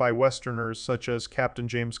of it by Westerners such as Captain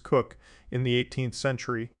James Cook in the 18th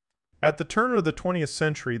century. At the turn of the 20th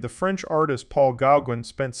century, the French artist Paul Gauguin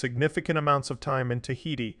spent significant amounts of time in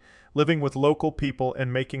Tahiti, living with local people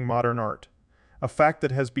and making modern art, a fact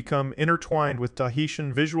that has become intertwined with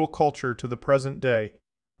Tahitian visual culture to the present day.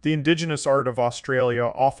 The indigenous art of Australia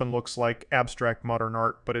often looks like abstract modern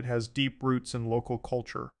art, but it has deep roots in local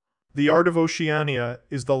culture. The art of Oceania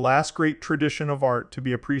is the last great tradition of art to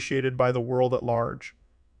be appreciated by the world at large.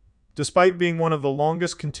 Despite being one of the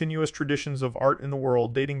longest continuous traditions of art in the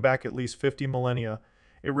world, dating back at least 50 millennia,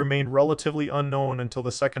 it remained relatively unknown until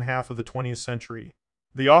the second half of the 20th century.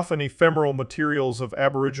 The often ephemeral materials of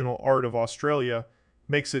Aboriginal art of Australia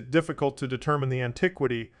makes it difficult to determine the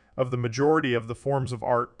antiquity of the majority of the forms of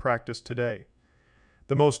art practiced today.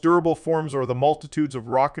 The most durable forms are the multitudes of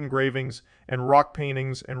rock engravings and rock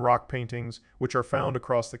paintings which are found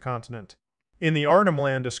across the continent. In the Arnhem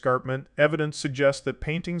Land escarpment, evidence suggests that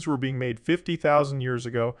paintings were being made 50,000 years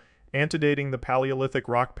ago, antedating the Paleolithic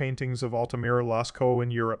rock paintings of Altamira Lascaux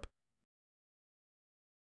in Europe.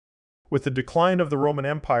 With the decline of the Roman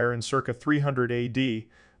Empire in circa 300 AD,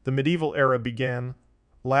 the medieval era began,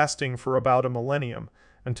 lasting for about a millennium,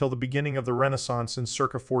 until the beginning of the Renaissance in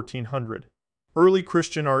circa 1400. Early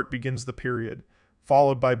Christian art begins the period,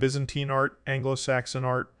 followed by Byzantine art, Anglo-Saxon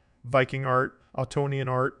art, Viking art, Ottonian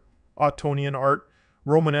art,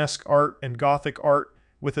 Romanesque art, and Gothic art,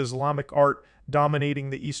 with Islamic art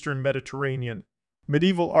dominating the Eastern Mediterranean.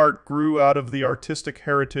 Medieval art grew out of the artistic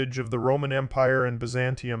heritage of the Roman Empire and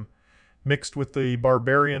Byzantium, mixed with the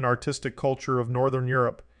barbarian artistic culture of Northern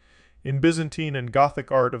Europe. In Byzantine and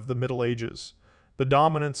Gothic art of the Middle Ages, the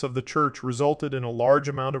dominance of the church resulted in a large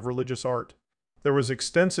amount of religious art. There was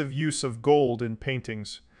extensive use of gold in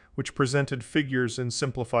paintings, which presented figures in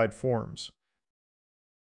simplified forms.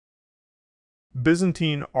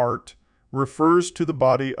 Byzantine art refers to the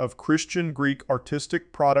body of Christian Greek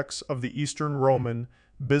artistic products of the Eastern Roman,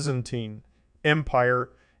 Byzantine Empire,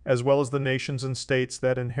 as well as the nations and states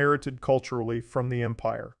that inherited culturally from the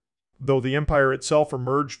empire. Though the empire itself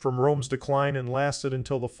emerged from Rome's decline and lasted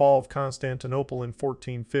until the fall of Constantinople in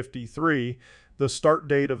 1453, The start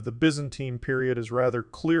date of the Byzantine period is rather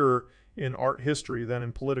clearer in art history than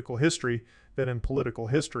in political history,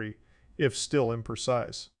 if still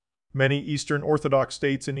imprecise. Many Eastern Orthodox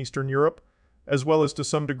states in Eastern Europe, as well as to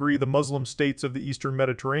some degree the Muslim states of the Eastern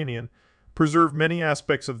Mediterranean, preserved many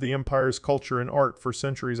aspects of the empire's culture and art for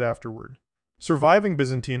centuries afterward. Surviving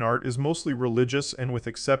Byzantine art is mostly religious and, with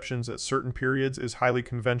exceptions at certain periods, is highly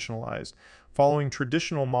conventionalized, following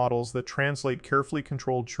traditional models that translate carefully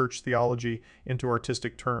controlled church theology into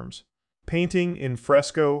artistic terms. Painting in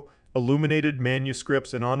fresco, illuminated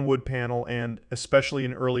manuscripts, and on wood panel, and, especially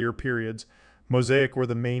in earlier periods, mosaic were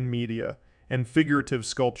the main media, and figurative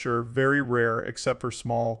sculpture very rare except for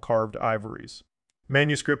small carved ivories.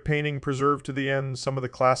 Manuscript painting preserved to the end some of the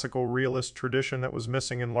classical realist tradition that was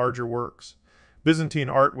missing in larger works. Byzantine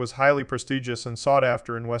art was highly prestigious and sought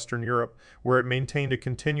after in Western Europe, where it maintained a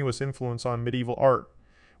continuous influence on medieval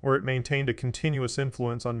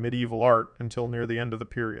art until near the end of the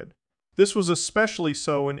period. This was especially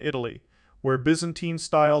so in Italy, where Byzantine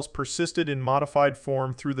styles persisted in modified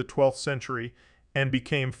form through the 12th century and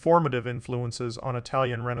became formative influences on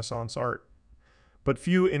Italian Renaissance art. But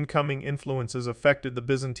few incoming influences affected the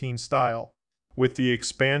Byzantine style. With the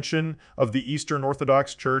expansion of the Eastern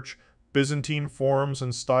Orthodox Church, Byzantine forms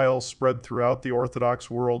and styles spread throughout the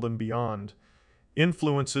Orthodox world and beyond.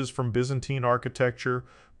 Influences from Byzantine architecture,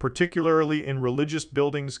 particularly in religious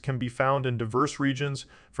buildings, can be found in diverse regions,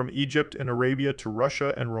 from Egypt and Arabia to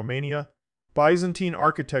Russia and Romania. Byzantine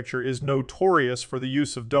architecture is notorious for the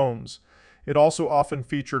use of domes. It also often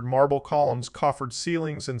featured marble columns, coffered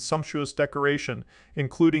ceilings, and sumptuous decoration,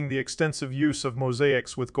 including the extensive use of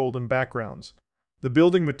mosaics with golden backgrounds. The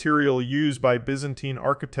building material used by Byzantine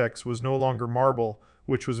architects was no longer marble,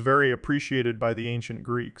 which was very appreciated by the ancient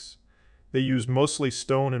Greeks. They used mostly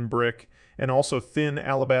stone and brick, and also thin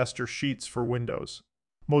alabaster sheets for windows.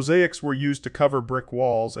 Mosaics were used to cover brick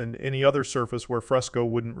walls and any other surface where fresco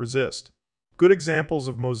wouldn't resist. Good examples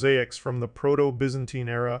of mosaics from the Proto-Byzantine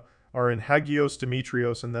era are in Hagios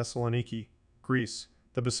Dimitrios in Thessaloniki, Greece,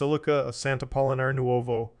 the Basilica of Sant'Apollinare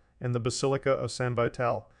Nuovo, and the Basilica of San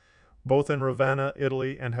Vital, both in Ravenna,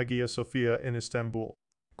 Italy, and Hagia Sophia in Istanbul.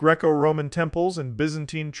 Greco-Roman temples and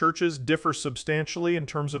Byzantine churches differ substantially in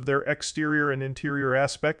terms of their exterior and interior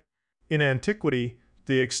aspect. In antiquity,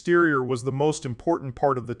 the exterior was the most important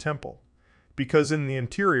part of the temple, because in the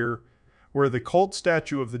interior, where the cult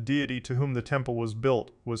statue of the deity to whom the temple was built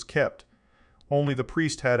was kept, only the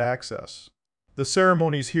priest had access. The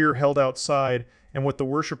ceremonies here held outside, and what the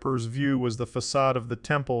worshippers view was the facade of the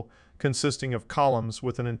temple, consisting of columns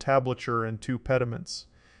with an entablature and two pediments.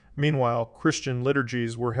 Meanwhile, Christian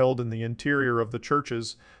liturgies were held in the interior of the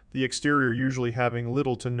churches, the exterior usually having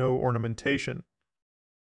little to no ornamentation.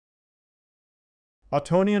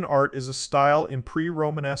 Ottonian art is a style in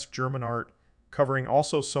pre-Romanesque German art, covering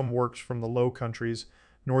also some works from the Low Countries,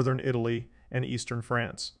 northern Italy, and eastern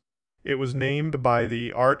France. It was named by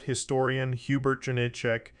the art historian Hubert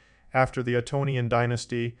Janicek after the Ottonian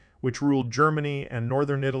dynasty, which ruled Germany and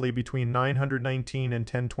northern Italy between 919 and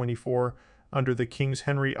 1024 under the kings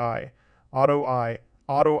Henry I, Otto I,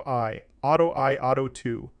 Otto I, Otto I, Otto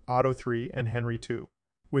II, Otto III, and Henry II.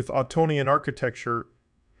 With Ottonian architecture,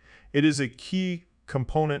 it is a key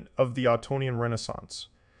component of the Ottonian Renaissance,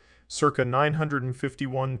 circa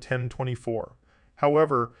 951–1024.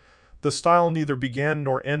 However, the style neither began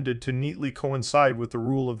nor ended to neatly coincide with the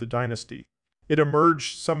rule of the dynasty. It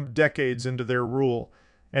emerged some decades into their rule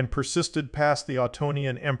and persisted past the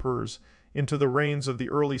Ottonian emperors into the reigns of the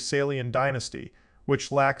early Salian dynasty,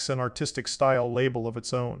 which lacks an artistic style label of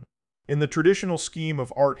its own. In the traditional scheme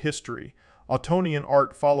of art history, Ottonian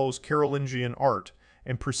art follows Carolingian art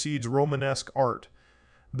and precedes Romanesque art,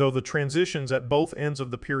 though the transitions at both ends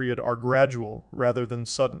of the period are gradual rather than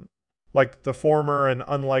sudden. Like the former and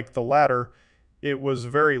unlike the latter, it was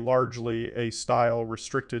very largely a style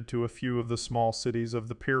restricted to a few of the small cities of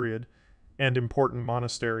the period and important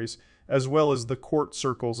monasteries, as well as the court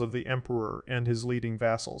circles of the emperor and his leading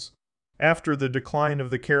vassals. After the decline of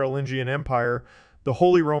the Carolingian Empire, the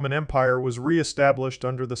Holy Roman Empire was re-established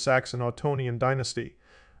under the Saxon-Ottonian dynasty.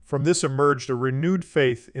 From this emerged a renewed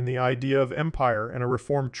faith in the idea of empire and a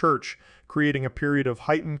reformed church, creating a period of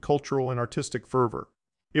heightened cultural and artistic fervor.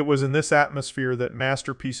 It was in this atmosphere that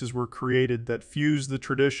masterpieces were created that fused the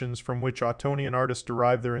traditions from which Ottonian artists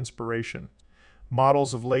derived their inspiration,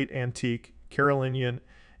 models of late antique, Carolingian,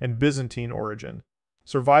 and Byzantine origin.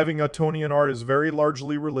 Surviving Ottonian art is very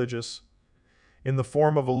largely religious, in the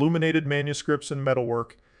form of illuminated manuscripts and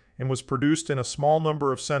metalwork, and was produced in a small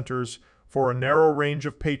number of centers for a narrow range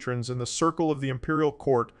of patrons in the circle of the imperial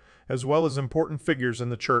court, as well as important figures in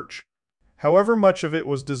the church. However, much of it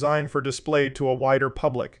was designed for display to a wider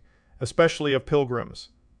public, especially of pilgrims.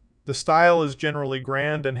 The style is generally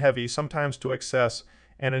grand and heavy, sometimes to excess,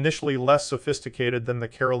 and initially less sophisticated than the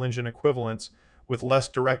Carolingian equivalents, with less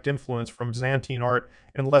direct influence from Byzantine art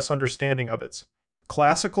and less understanding of its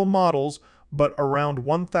classical models, but around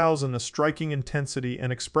 1000 a striking intensity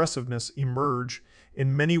and expressiveness emerge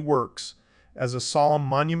in many works, as a solemn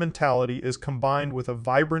monumentality is combined with a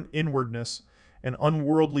vibrant inwardness, an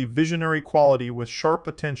unworldly visionary quality with sharp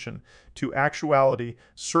attention to actuality,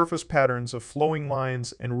 surface patterns of flowing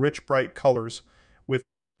lines and rich bright colors, with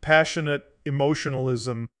passionate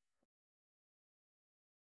emotionalism.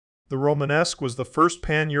 The Romanesque was the first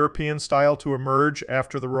pan-European style to emerge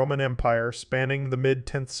after the Roman Empire, spanning the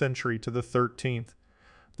mid-10th century to the 13th.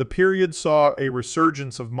 The period saw a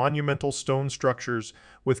resurgence of monumental stone structures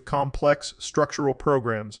with complex structural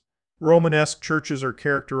programs. Romanesque churches are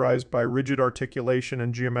characterized by rigid articulation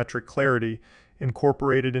and geometric clarity,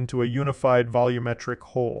 incorporated into a unified volumetric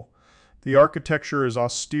whole. The architecture is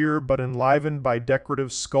austere but enlivened by decorative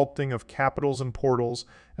sculpting of capitals and portals,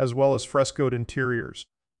 as well as frescoed interiors.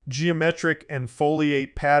 Geometric and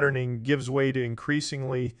foliate patterning gives way to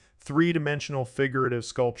increasingly three-dimensional figurative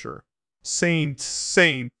sculpture.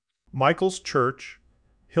 St. Michael's Church,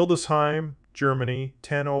 Hildesheim, Germany,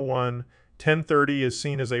 1001-1030 is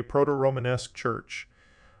seen as a proto-Romanesque church.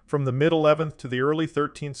 From the mid-11th to the early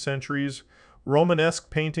 13th centuries, Romanesque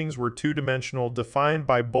paintings were two-dimensional, defined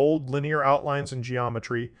by bold linear outlines and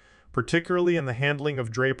geometry, particularly in the handling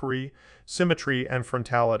of drapery, symmetry, and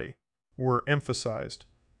frontality, were emphasized.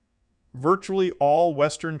 Virtually all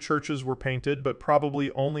Western churches were painted, but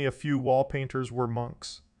probably only a few wall painters were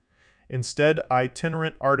monks. Instead,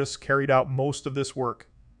 itinerant artists carried out most of this work.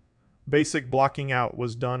 Basic blocking out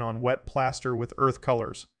was done on wet plaster with earth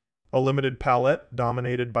colors. A limited palette,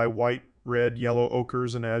 dominated by white, red, yellow,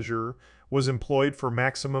 ochres, and azure, was employed for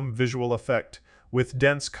maximum visual effect, with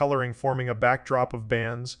dense coloring forming a backdrop of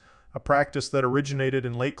bands, a practice that originated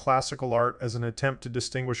in late classical art as an attempt to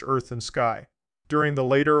distinguish earth and sky. During the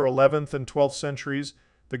later 11th and 12th centuries,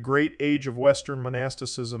 the great age of Western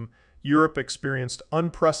monasticism, Europe experienced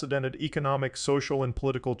unprecedented economic, social, and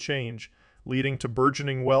political change, leading to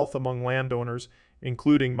burgeoning wealth among landowners,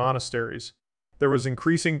 including monasteries. There was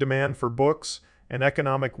increasing demand for books, and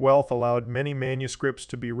economic wealth allowed many manuscripts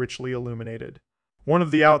to be richly illuminated. One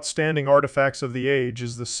of the outstanding artifacts of the age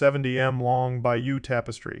is the 70 m long Bayeux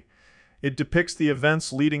tapestry. It depicts the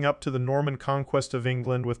events leading up to the Norman conquest of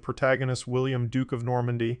England, with protagonists William, Duke of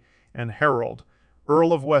Normandy, and Harold,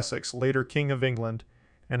 Earl of Wessex, later King of England,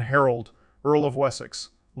 and Harold, Earl of Wessex,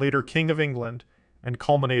 later King of England, and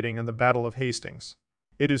culminating in the Battle of Hastings.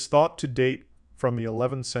 It is thought to date from the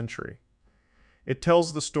 11th century. It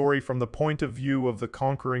tells the story from the point of view of the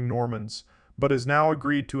conquering Normans, but is now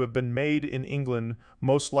agreed to have been made in England,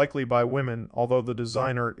 most likely by women, although the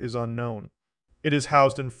designer is unknown. It is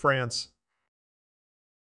housed in France.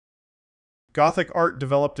 Gothic art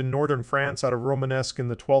developed in northern France out of Romanesque in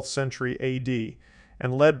the 12th century AD,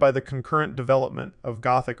 and led by the concurrent development of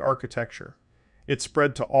Gothic architecture. It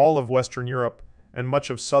spread to all of Western Europe and much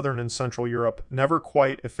of southern and central Europe, never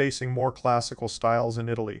quite effacing more classical styles in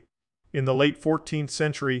Italy. In the late 14th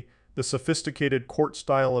century, the sophisticated court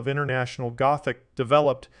style of International Gothic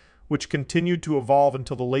developed, which continued to evolve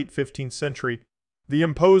until the late 15th century. The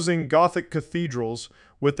imposing Gothic cathedrals,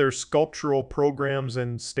 with their sculptural programs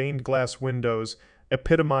and stained glass windows,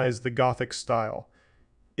 epitomize the Gothic style.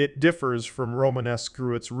 It differs from Romanesque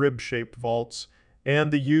through its rib-shaped vaults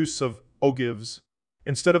and the use of ogives.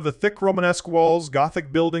 Instead of the thick Romanesque walls,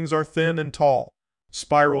 Gothic buildings are thin and tall.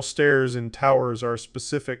 Spiral stairs and towers are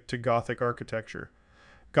specific to Gothic architecture.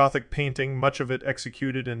 Gothic painting, much of it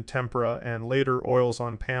executed in tempera and later oils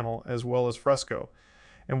on panel, as well as fresco,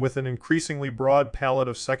 and with an increasingly broad palette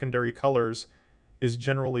of secondary colors, is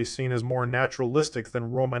generally seen as more naturalistic than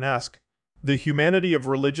Romanesque. The humanity of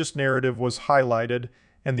religious narrative was highlighted,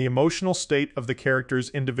 and the emotional state of the characters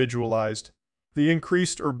individualized. The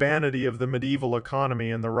increased urbanity of the medieval economy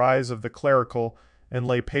and the rise of the clerical and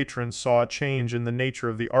lay patrons saw a change in the nature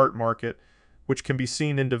of the art market, which can be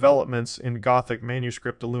seen in developments in Gothic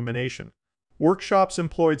manuscript illumination. Workshops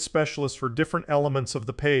employed specialists for different elements of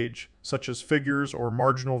the page, such as figures or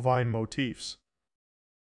marginal vine motifs.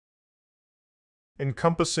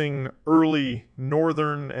 Encompassing early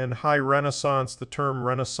Northern and High Renaissance, the term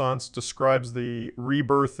Renaissance describes the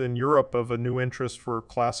rebirth in Europe of a new interest for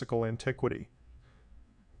classical antiquity.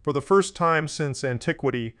 For the first time since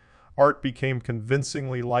Antiquity, art became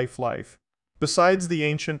convincingly lifelike. Besides the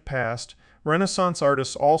ancient past, Renaissance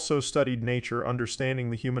artists also studied nature, understanding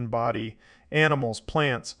the human body, animals,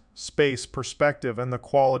 plants, space, perspective, and the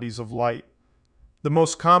qualities of light. The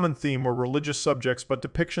most common theme were religious subjects, but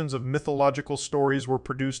depictions of mythological stories were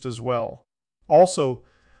produced as well. Also,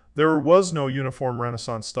 there was no uniform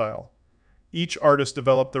Renaissance style. Each artist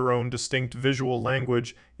developed their own distinct visual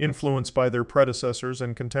language, influenced by their predecessors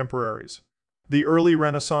and contemporaries. The early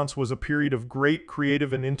Renaissance was a period of great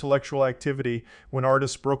creative and intellectual activity when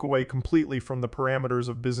artists broke away completely from the parameters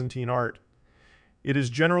of Byzantine art. It is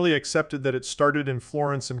generally accepted that it started in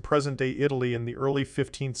Florence in present-day Italy in the early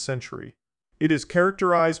 15th century. It is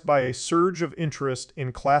characterized by a surge of interest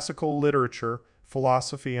in classical literature,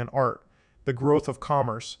 philosophy, and art, the growth of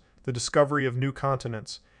commerce, the discovery of new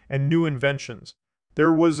continents, and new inventions.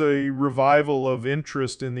 There was a revival of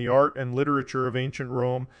interest in the art and literature of ancient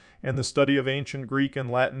Rome, and the study of ancient Greek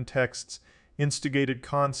and Latin texts instigated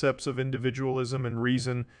concepts of individualism and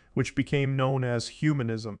reason, which became known as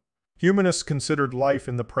humanism. Humanists considered life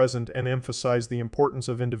in the present and emphasized the importance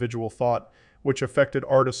of individual thought, which affected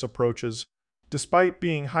artists' approaches. Despite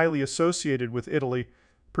being highly associated with Italy,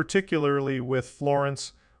 particularly with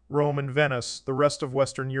Florence, Rome, and Venice, the rest of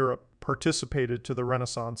Western Europe participated to the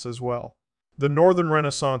Renaissance as well. The Northern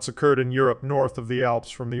Renaissance occurred in Europe north of the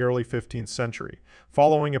Alps from the early 15th century,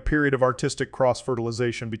 following a period of artistic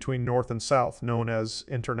cross-fertilization between North and South known as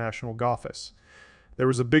International Gothics. There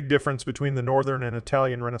was a big difference between the Northern and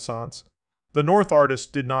Italian Renaissance. The North artists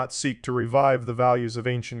did not seek to revive the values of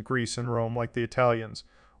ancient Greece and Rome like the Italians,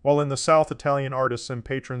 while in the South, Italian artists and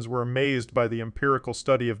patrons were amazed by the empirical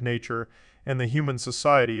study of nature and the human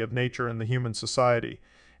society of nature and the human society,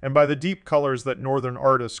 and by the deep colors that Northern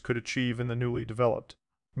artists could achieve in the newly developed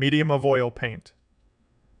medium of oil paint.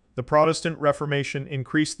 The Protestant Reformation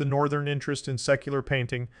increased the Northern interest in secular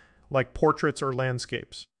painting, like portraits or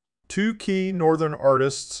landscapes. Two key Northern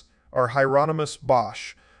artists are Hieronymus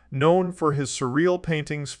Bosch, known for his surreal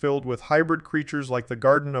paintings filled with hybrid creatures like the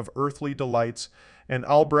Garden of Earthly Delights, and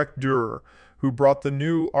Albrecht Dürer, who brought the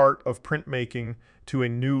new art of printmaking to a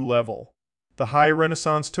new level. The High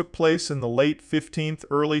Renaissance took place in the late 15th,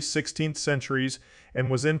 early 16th centuries and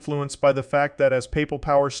was influenced by the fact that as papal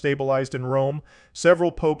power stabilized in Rome,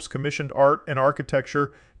 several popes commissioned art and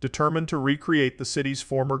architecture determined to recreate the city's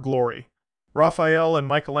former glory. Raphael and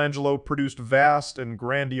Michelangelo produced vast and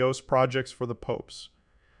grandiose projects for the popes.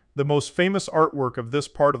 The most famous artwork of this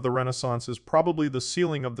part of the Renaissance is probably the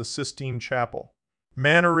ceiling of the Sistine Chapel.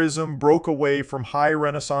 Mannerism broke away from high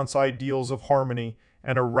Renaissance ideals of harmony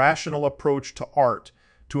and a rational approach to art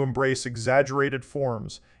to embrace exaggerated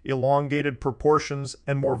forms, elongated proportions,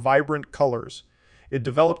 and more vibrant colors. It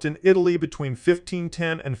developed in Italy between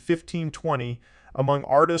 1510 and 1520 among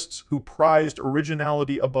artists who prized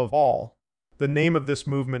originality above all. The name of this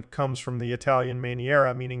movement comes from the Italian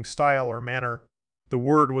maniera, meaning style or manner. The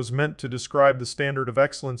word was meant to describe the standard of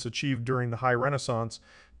excellence achieved during the High Renaissance,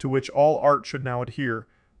 to which all art should now adhere,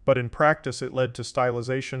 but in practice it led to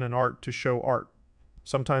stylization and art to show art,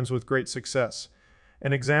 sometimes with great success.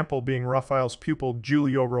 An example being Raphael's pupil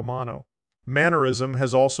Giulio Romano. Mannerism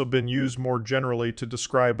has also been used more generally to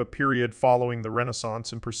describe a period following the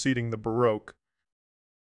Renaissance and preceding the Baroque.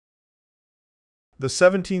 The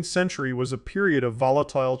 17th century was a period of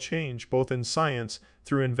volatile change, both in science,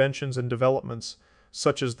 through inventions and developments,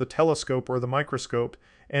 such as the telescope or the microscope,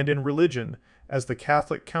 and in religion, as the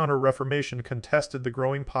Catholic Counter-Reformation contested the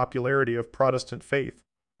growing popularity of Protestant faith.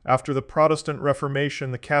 After the Protestant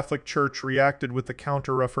Reformation, the Catholic Church reacted with the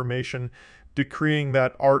Counter-Reformation, decreeing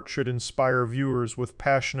that art should inspire viewers with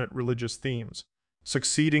passionate religious themes,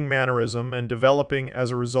 succeeding Mannerism and developing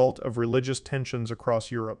as a result of religious tensions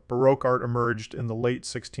across Europe. Baroque art emerged in the late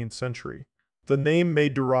 16th century. The name may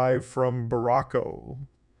derive from Barroco,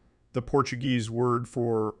 the Portuguese word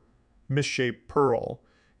for misshaped pearl,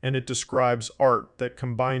 and it describes art that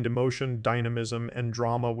combined emotion, dynamism, and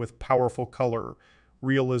drama with powerful color,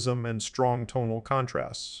 realism, and strong tonal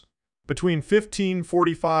contrasts. Between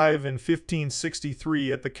 1545 and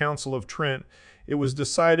 1563 at the Council of Trent, it was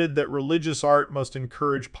decided that religious art must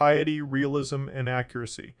encourage piety, realism, and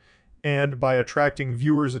accuracy, and by attracting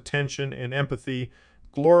viewers' attention and empathy,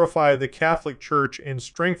 glorify the Catholic Church and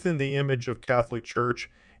strengthen the image of Catholic Church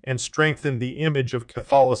and strengthen the image of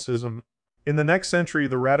Catholicism. In the next century,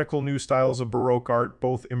 the radical new styles of Baroque art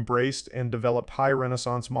both embraced and developed high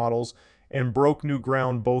Renaissance models and broke new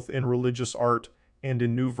ground both in religious art and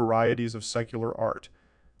in new varieties of secular art.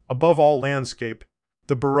 Above all, landscape.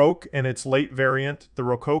 The Baroque and its late variant, the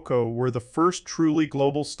Rococo, were the first truly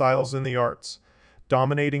global styles in the arts,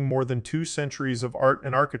 dominating more than 2 centuries of art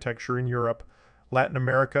and architecture in Europe, Latin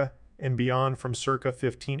America, and beyond from circa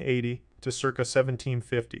 1580 to circa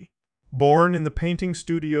 1750. Born in the painting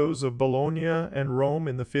studios of Bologna and Rome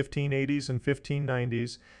in the 1580s and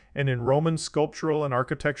 1590s, and in Roman sculptural and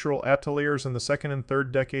architectural ateliers in the second and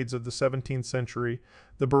third decades of the 17th century,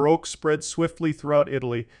 the Baroque spread swiftly throughout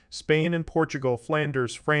Italy, Spain and Portugal,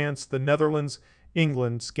 Flanders, France, the Netherlands,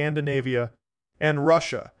 England, Scandinavia, and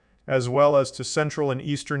Russia, as well as to Central and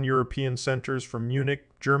Eastern European centers from Munich,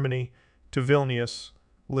 Germany, to Vilnius,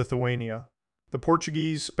 Lithuania. The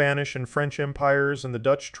Portuguese, Spanish, and French empires and the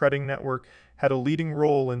Dutch trading network had a leading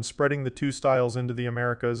role in spreading the two styles into the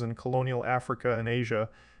Americas and colonial Africa and Asia,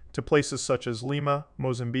 to places such as Lima,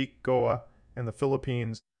 Mozambique, Goa, and the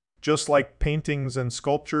Philippines. Just like paintings and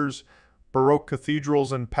sculptures, Baroque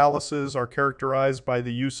cathedrals and palaces are characterized by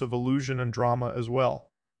the use of illusion and drama as well.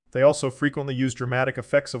 They also frequently use dramatic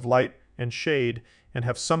effects of light and shade and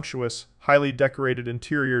have sumptuous, highly decorated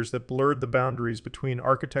interiors that blurred the boundaries between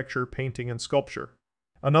architecture, painting, and sculpture.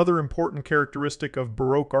 Another important characteristic of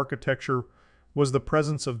Baroque architecture was the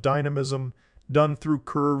presence of dynamism, done through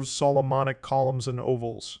curves, Solomonic columns, and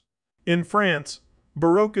ovals. In France,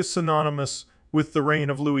 Baroque is synonymous with the reign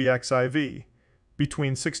of Louis XIV,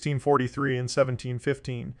 between 1643 and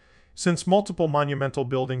 1715, since multiple monumental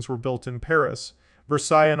buildings were built in Paris,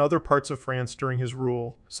 Versailles, and other parts of France during his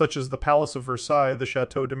rule, such as the Palace of Versailles, the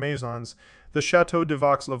Château de Maisons, the Château de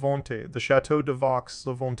Vaux-le-Vicomte, the Château de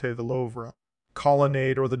Vaux-le-Vicomte the Louvre,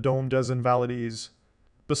 Colonnade, or the Dôme des Invalides.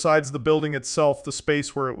 Besides the building itself, the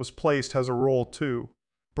space where it was placed has a role too.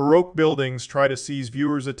 Baroque buildings try to seize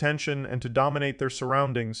viewers' attention and to dominate their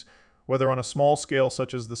surroundings, whether on a small scale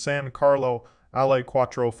such as the San Carlo alle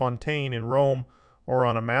Quattro Fontane in Rome, or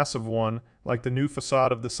on a massive one like the new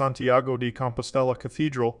facade of the Santiago de Compostela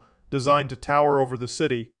Cathedral, designed to tower over the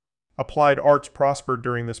city. Applied arts prospered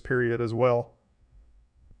during this period as well.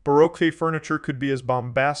 Baroque furniture could be as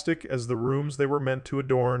bombastic as the rooms they were meant to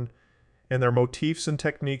adorn, and their motifs and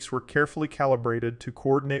techniques were carefully calibrated to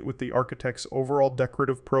coordinate with the architect's overall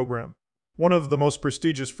decorative program. One of the most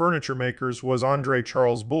prestigious furniture makers was André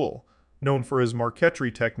Charles Bull, known for his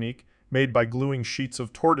marqueterie technique, made by gluing sheets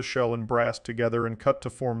of tortoiseshell and brass together and cut to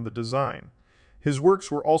form the design. His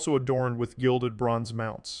works were also adorned with gilded bronze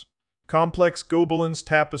mounts. Complex Gobelins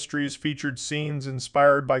tapestries featured scenes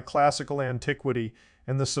inspired by classical antiquity,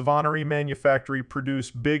 and the Savonnerie manufactory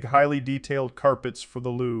produced big, highly detailed carpets for the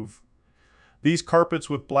Louvre. These carpets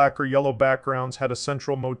with black or yellow backgrounds had a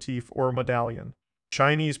central motif or medallion.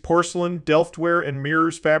 Chinese porcelain, Delftware, and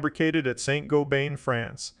mirrors fabricated at Saint-Gobain,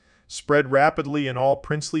 France, spread rapidly in all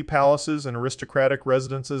princely palaces and aristocratic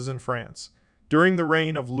residences in France. During the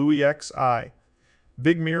reign of Louis XI,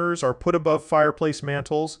 big mirrors are put above fireplace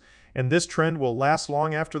mantels, and this trend will last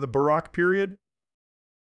long after the Baroque period.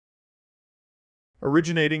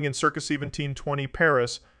 Originating in circa 1720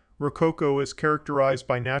 Paris, Rococo is characterized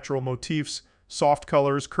by natural motifs, soft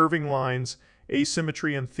colors, curving lines,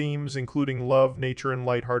 asymmetry, and themes including love, nature, and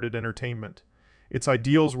lighthearted entertainment. Its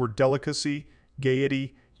ideals were delicacy,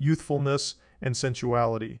 gaiety, youthfulness, and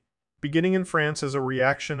sensuality. Beginning in France as a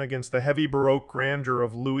reaction against the heavy Baroque grandeur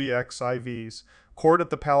of Louis XIV's court at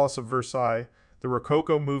the Palace of Versailles, the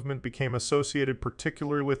Rococo movement became associated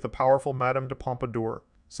particularly with the powerful Madame de Pompadour,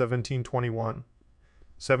 1721.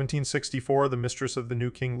 1764, the mistress of the new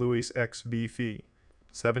King Louis XV,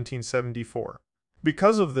 1774.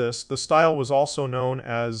 Because of this, the style was also known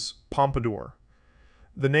as Pompadour.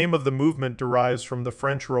 The name of the movement derives from the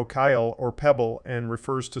French rocaille or pebble and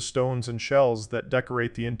refers to stones and shells that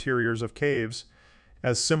decorate the interiors of caves,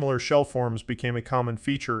 as similar shell forms became a common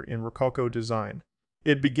feature in Rococo design.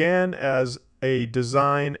 It began as a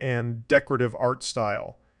design and decorative art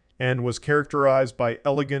style and was characterized by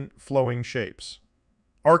elegant, flowing shapes.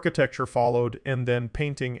 Architecture followed, and then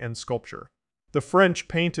painting and sculpture. The French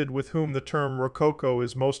painted with whom the term Rococo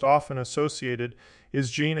is most often associated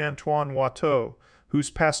is Jean-Antoine Watteau, whose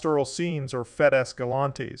pastoral scenes, or fêtes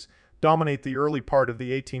galantes, dominate the early part of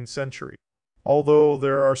the 18th century. Although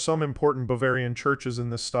there are some important Bavarian churches in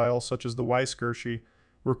this style, such as the Weiskirche,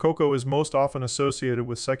 Rococo is most often associated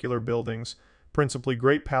with secular buildings, principally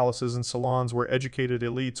great palaces and salons where educated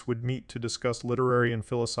elites would meet to discuss literary and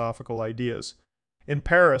philosophical ideas. In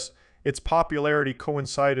Paris, its popularity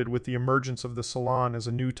coincided with the emergence of the salon as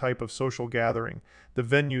a new type of social gathering, the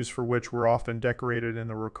venues for which were often decorated in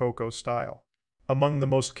the Rococo style. Among the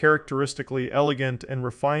most characteristically elegant and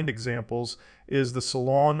refined examples is the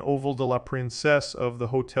Salon Oval de la Princesse of the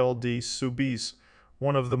Hôtel de Soubise,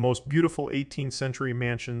 one of the most beautiful 18th century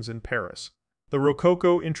mansions in Paris. The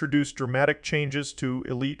Rococo introduced dramatic changes to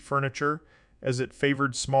elite furniture, as it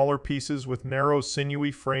favored smaller pieces with narrow,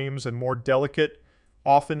 sinewy frames and more delicate,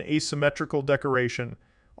 often asymmetrical decoration,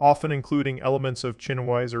 often including elements of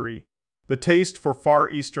chinoiserie. The taste for Far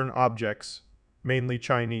Eastern objects, mainly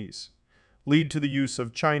Chinese, lead to the use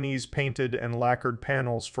of Chinese painted and lacquered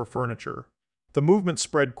panels for furniture. The movement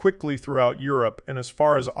spread quickly throughout Europe and as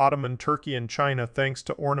far as Ottoman Turkey and China thanks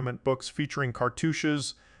to ornament books featuring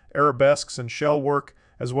cartouches, arabesques, and shell work,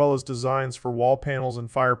 as well as designs for wall panels and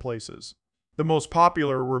fireplaces. The most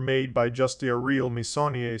popular were made by Juste-Aurélien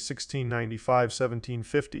Meissonier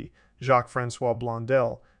 (1695–1750), Jacques-François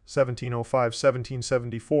Blondel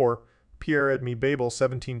 (1705–1774), Pierre-Edmé Babel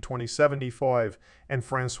 (1720–75), and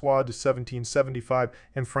François de 1775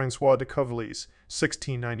 and François de Covelys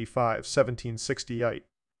 (1695–1768).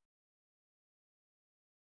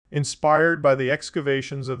 Inspired by the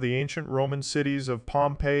excavations of the ancient Roman cities of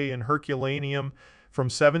Pompeii and Herculaneum from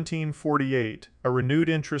 1748, a renewed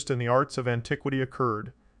interest in the arts of antiquity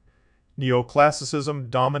occurred. Neoclassicism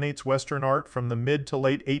dominates Western art from the mid to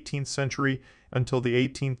late 18th century until the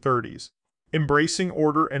 1830s. Embracing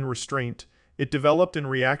order and restraint, it developed in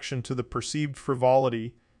reaction to the perceived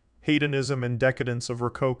frivolity, hedonism, and decadence of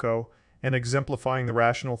Rococo, and exemplifying the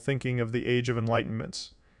rational thinking of the Age of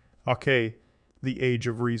Enlightenments, aka the Age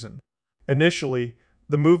of Reason. Initially,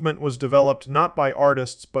 the movement was developed not by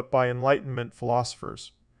artists but by Enlightenment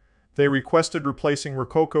philosophers. They requested replacing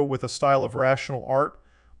Rococo with a style of rational art,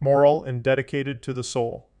 moral and dedicated to the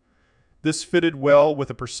soul. This fitted well with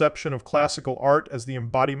a perception of classical art as the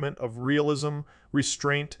embodiment of realism,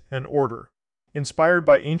 restraint, and order. Inspired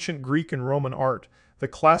by ancient Greek and Roman art, the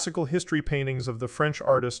classical history paintings of the French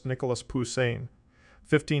artist Nicolas Poussin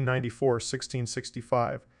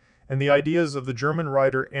 (1594–1665), and the ideas of the German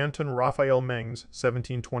writer Anton Raphael Mengs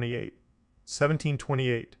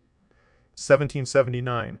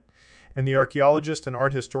 (1728–1779), and the archaeologist and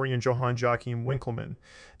art historian Johann Joachim Winckelmann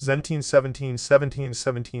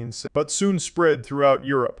 (1717–1717), but soon spread throughout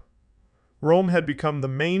Europe. Rome had become the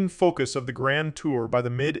main focus of the Grand Tour by the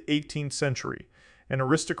mid-18th century, and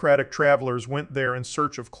aristocratic travelers went there in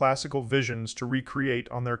search of classical visions to recreate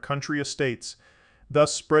on their country estates,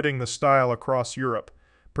 thus spreading the style across Europe,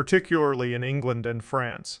 particularly in England and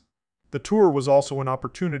France. The tour was also an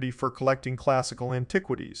opportunity for collecting classical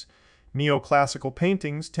antiquities. Neoclassical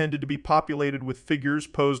paintings tended to be populated with figures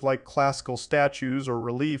posed like classical statues or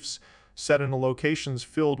reliefs set in locations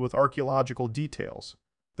filled with archaeological details.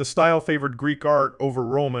 The style favored Greek art over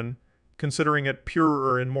Roman, considering it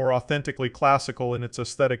purer and more authentically classical in its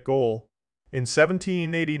aesthetic goal. In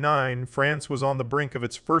 1789, France was on the brink of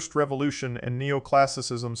its first revolution, and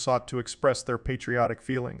Neoclassicism sought to express their patriotic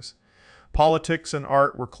feelings. Politics and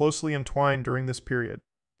art were closely entwined during this period.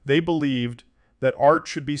 They believed that art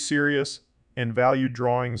should be serious and valued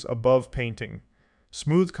drawings above painting.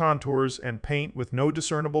 Smooth contours and paint with no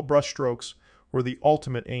discernible brushstrokes were the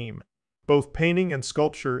ultimate aim. Both painting and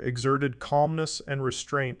sculpture exerted calmness and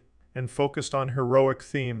restraint and focused on heroic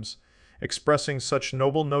themes, expressing such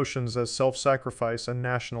noble notions as self-sacrifice and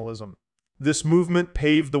nationalism. This movement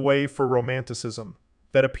paved the way for Romanticism,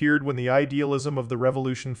 that appeared when the idealism of the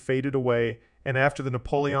Revolution faded away and after the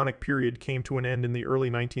Napoleonic period came to an end in the early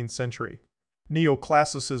 19th century.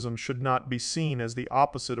 Neoclassicism should not be seen as the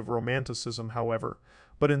opposite of Romanticism, however,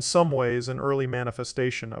 but in some ways an early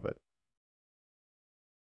manifestation of it.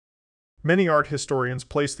 Many art historians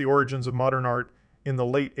place the origins of modern art in the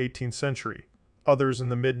late 18th century, others in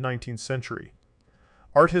the mid-19th century.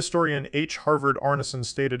 Art historian H. Harvard Arneson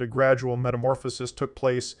stated a gradual metamorphosis took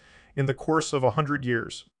place in the course of 100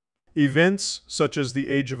 years. Events such as the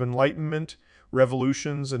Age of Enlightenment,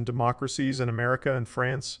 revolutions and democracies in America and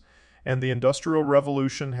France, and the Industrial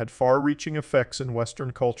Revolution had far-reaching effects in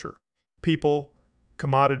Western culture. People,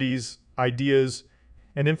 commodities, ideas,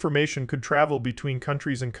 and information could travel between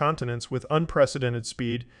countries and continents with unprecedented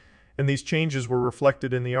speed, and these changes were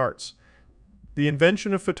reflected in the arts. The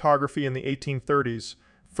invention of photography in the 1830s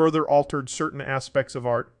further altered certain aspects of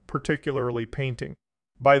art, particularly painting.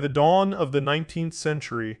 By the dawn of the 19th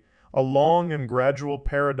century, a long and gradual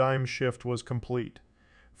paradigm shift was complete.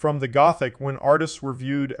 From the Gothic, when artists were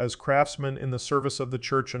viewed as craftsmen in the service of the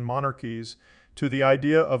church and monarchies, to the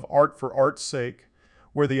idea of art for art's sake,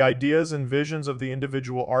 where the ideas and visions of the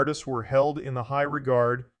individual artists were held in the high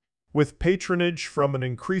regard, with patronage from an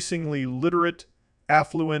increasingly literate,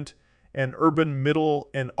 affluent, and urban middle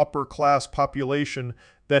and upper class population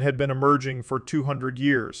that had been emerging for 200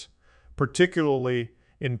 years, particularly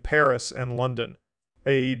in Paris and London.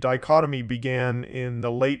 A dichotomy began in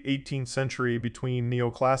the late 18th century between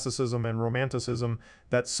Neoclassicism and Romanticism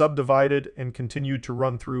that subdivided and continued to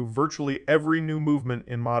run through virtually every new movement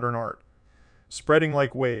in modern art. Spreading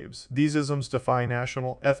like waves, these isms defy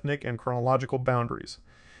national, ethnic, and chronological boundaries.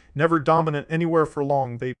 Never dominant anywhere for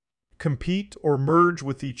long, they compete or merge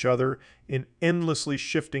with each other in endlessly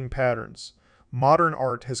shifting patterns. modern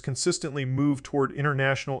art has consistently moved toward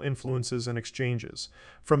international influences and exchanges,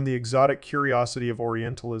 from the exotic curiosity of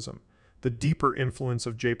Orientalism, the deeper influence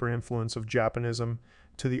of Japanism,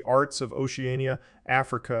 to the arts of Oceania,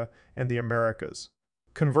 Africa, and the Americas.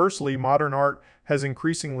 Conversely, modern art has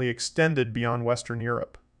increasingly extended beyond Western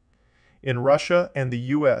Europe. In Russia and the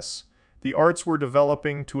US, the arts were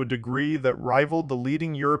developing to a degree that rivaled the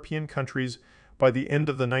leading European countries by the end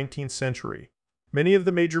of the 19th century. Many of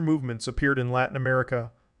the major movements appeared in Latin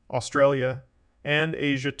America, Australia, and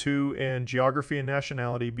Asia too, and geography and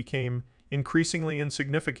nationality became increasingly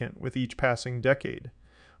insignificant with each passing decade.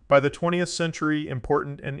 By the 20th century,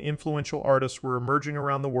 important and influential artists were emerging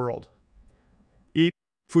around the world.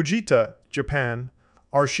 Fujita, Japan;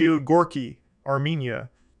 Arshile Gorky, Armenia;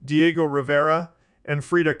 Diego Rivera and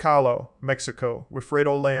Frida Kahlo, Mexico;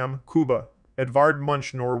 Wilfredo Lam, Cuba; Edvard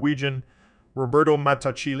Munch, Norwegian; Roberto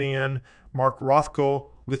Matta, Chilean; Mark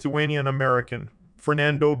Rothko, Lithuanian-American;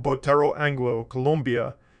 Fernando Botero, Anglo,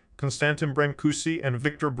 Colombia; Konstantin Brancusi and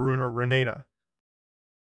Victor Brunner, Renata.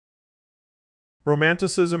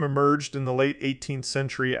 Romanticism emerged in the late 18th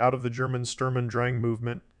century out of the German Sturm und Drang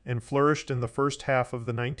movement and flourished in the first half of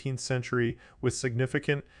the 19th century with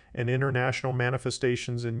significant and international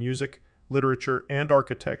manifestations in music, literature, and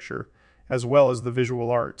architecture, as well as the visual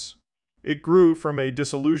arts. It grew from a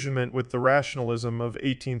disillusionment with the rationalism of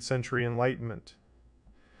 18th century Enlightenment.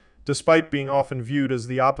 Despite being often viewed as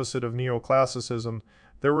the opposite of Neoclassicism,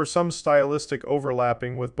 there were some stylistic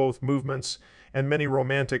overlapping with both movements, and many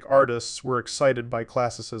Romantic artists were excited by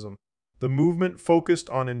Classicism. The movement focused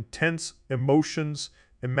on intense emotions,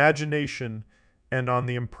 imagination, and on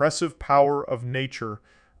the impressive power of nature,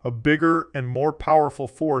 a bigger and more powerful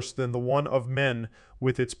force than the one of men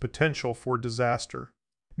with its potential for disaster.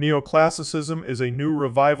 Neoclassicism is a new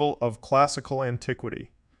revival of classical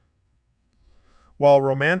antiquity. While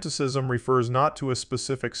Romanticism refers not to a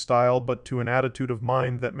specific style but to an attitude of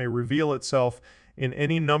mind that may reveal itself in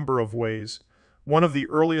any number of ways, one of the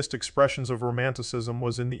earliest expressions of Romanticism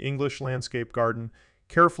was in the English landscape garden,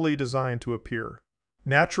 carefully designed to appear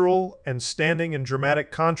natural and standing in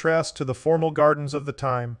dramatic contrast to the formal gardens of the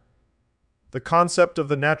time. The concept of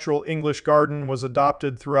the natural English garden was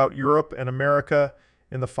adopted throughout Europe and America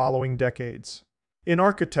in the following decades. In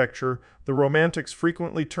architecture, the Romantics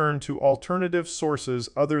frequently turned to alternative sources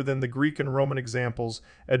other than the Greek and Roman examples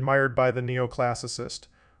admired by the neoclassicist.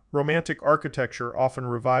 Romantic architecture often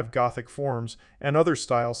revived Gothic forms and other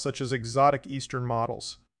styles such as exotic Eastern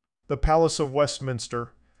models. The Palace of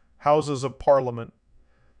Westminster, Houses of Parliament.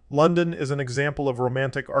 London is an example of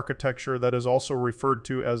Romantic architecture that is also referred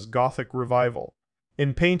to as Gothic revival.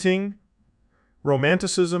 In painting,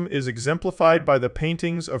 Romanticism is exemplified by the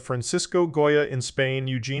paintings of Francisco Goya in Spain,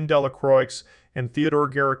 Eugene Delacroix and Theodore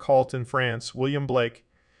Géricault in France, William Blake,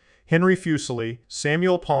 Henry Fuseli,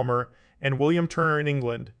 Samuel Palmer, and William Turner in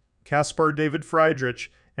England, Caspar David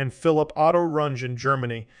Friedrich and Philipp Otto Runge in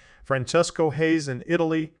Germany, Francesco Hayes in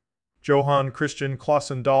Italy, Johann Christian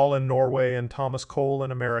Clausendahl in Norway, and Thomas Cole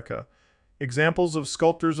in America. Examples of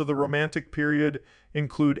sculptors of the Romantic period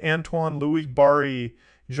include Antoine Louis Barye,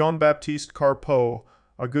 Jean-Baptiste Carpeaux,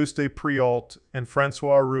 Auguste Préault, and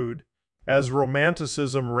François Rude. As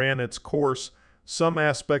Romanticism ran its course, some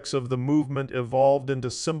aspects of the movement evolved into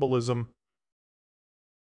symbolism.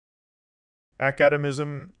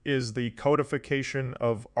 Academism is the codification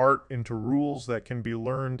of art into rules that can be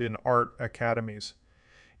learned in art academies.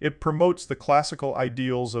 It promotes the classical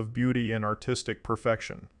ideals of beauty and artistic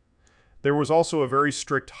perfection. There was also a very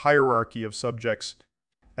strict hierarchy of subjects.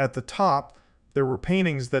 At the top, there were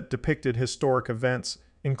paintings that depicted historic events,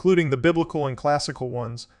 including the biblical and classical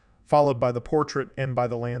ones, followed by the portrait and by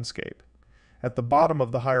the landscape. At the bottom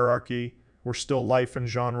of the hierarchy were still life and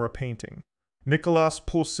genre painting. Nicolas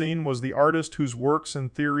Poussin was the artist whose works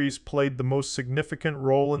and theories played the most significant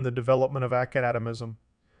role in the development of Academism.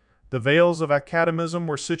 The Vales of Academism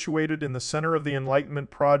were situated in the center of the Enlightenment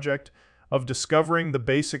project of discovering the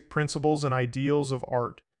basic principles and ideals of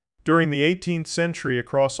art. During the 18th century,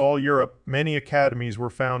 across all Europe, many academies were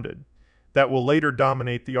founded that will later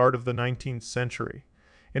dominate the art of the 19th century.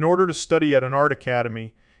 In order to study at an art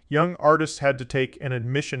academy, young artists had to take an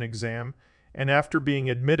admission exam, and after being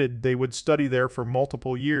admitted, they would study there for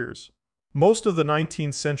multiple years. Most of the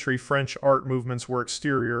 19th century French art movements were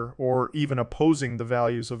exterior, or even opposing the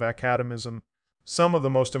values of Academism. Some of the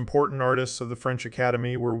most important artists of the French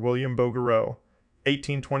Academy were William Bouguereau,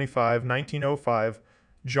 1825-1905,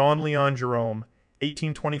 Jean-Léon Gérôme,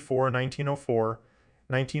 1824-1904,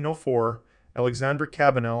 1904, Alexandre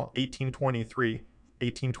Cabanel, 1823,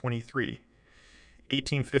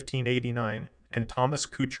 1815-89, and Thomas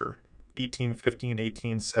Couture,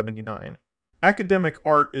 1815-1879. Academic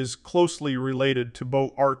art is closely related to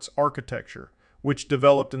Beaux Arts architecture, which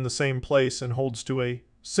developed in the same place and holds to a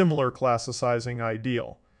similar classicizing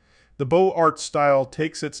ideal. The Beaux Arts style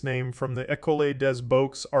takes its name from the École des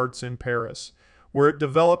Beaux-Arts in Paris, where it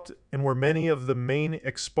developed and where many of the main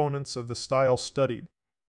exponents of the style studied.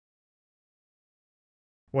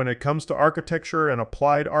 When it comes to architecture and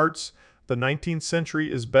applied arts, the 19th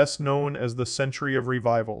century is best known as the century of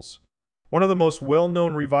revivals. One of the most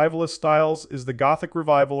well-known revivalist styles is the Gothic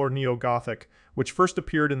revival or Neo-Gothic, which first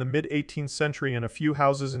appeared in the mid-18th century in a few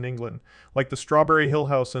houses in England, like the Strawberry Hill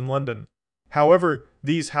House in London. However,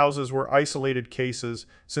 these houses were isolated cases,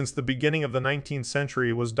 since the beginning of the 19th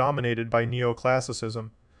century was dominated by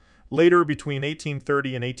Neoclassicism. Later, between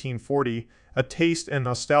 1830 and 1840, a taste and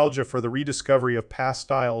nostalgia for the rediscovery of past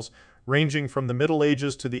styles, ranging from the Middle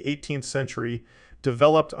Ages to the 18th century,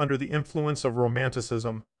 developed under the influence of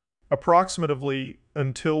Romanticism. Approximately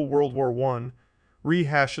until World War I,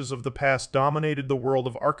 rehashes of the past dominated the world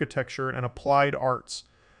of architecture and applied arts.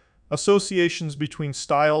 Associations between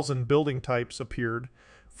styles and building types appeared.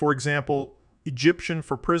 For example, Egyptian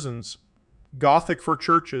for prisons, Gothic for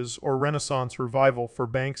churches, or Renaissance revival for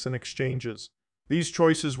banks and exchanges. These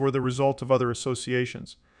choices were the result of other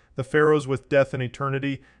associations. The Pharaohs with death and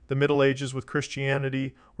eternity, the Middle Ages with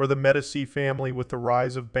Christianity, or the Medici family with the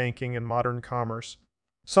rise of banking and modern commerce.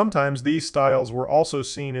 Sometimes these styles were also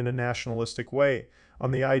seen in a nationalistic way,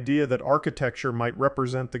 on the idea that architecture might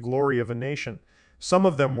represent the glory of a nation. Some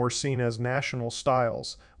of them were seen as national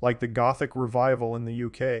styles, like the Gothic revival in the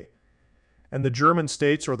UK, and the German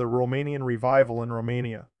states or the Romanian revival in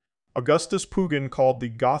Romania. Augustus Pugin called the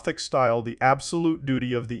Gothic style the absolute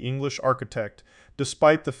duty of the English architect,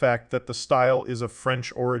 despite the fact that the style is of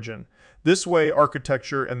French origin. This way,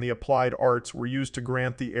 architecture and the applied arts were used to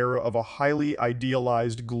grant the era of a highly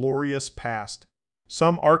idealized, glorious past.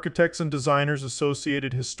 Some architects and designers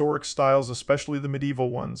associated historic styles, especially the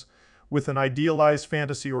medieval ones, with an idealized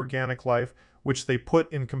fantasy organic life, which they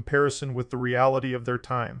put in comparison with the reality of their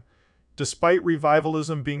time. Despite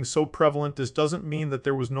revivalism being so prevalent, this doesn't mean that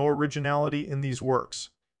there was no originality in these works.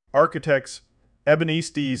 Architects,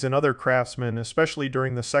 ebonistes, and other craftsmen, especially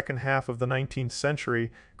during the second half of the 19th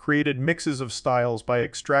century, created mixes of styles by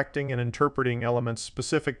extracting and interpreting elements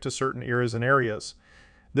specific to certain eras and areas.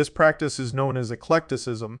 This practice is known as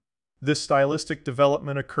eclecticism. This stylistic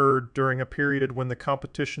development occurred during a period when the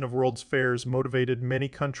competition of world's fairs motivated many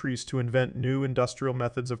countries to invent new industrial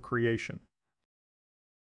methods of creation.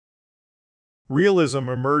 Realism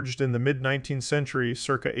emerged in the mid-19th century,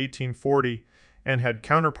 circa 1840, and had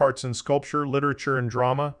counterparts in sculpture, literature, and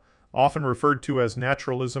drama, often referred to as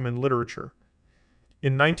naturalism in literature.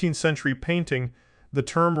 In 19th century painting, the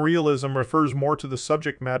term realism refers more to the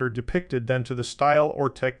subject matter depicted than to the style or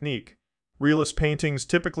technique. Realist paintings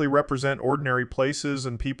typically represent ordinary places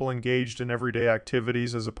and people engaged in everyday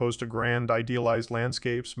activities as opposed to grand, idealized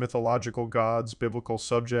landscapes, mythological gods, biblical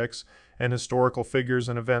subjects, and historical figures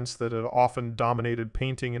and events that have often dominated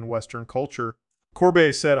painting in Western culture.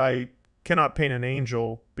 Courbet said, "I cannot paint an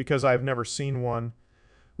angel because I have never seen one."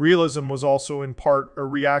 Realism was also in part a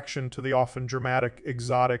reaction to the often dramatic,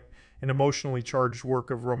 exotic, and emotionally charged work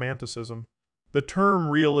of Romanticism. The term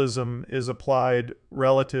realism is applied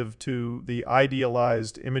relative to the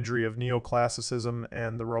idealized imagery of Neoclassicism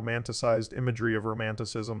and the romanticized imagery of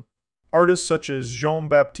Romanticism. Artists such as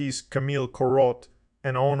Jean-Baptiste Camille Corot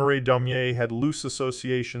and Honoré Daumier had loose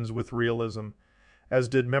associations with realism, as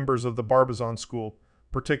did members of the Barbizon school,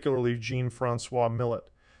 particularly Jean-François Millet.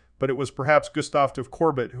 But it was perhaps Gustave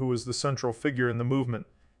Courbet who was the central figure in the movement,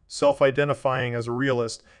 self-identifying as a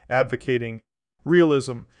realist, advocating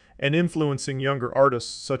realism, and influencing younger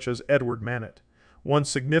artists such as Edward Manet. One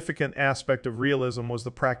significant aspect of realism was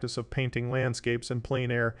the practice of painting landscapes in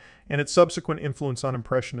plein air and its subsequent influence on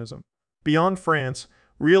Impressionism. Beyond France,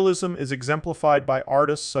 realism is exemplified by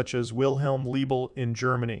artists such as Wilhelm Liebel in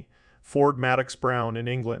Germany, Ford Madox Brown in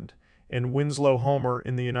England, and Winslow Homer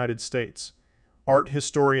in the United States. Art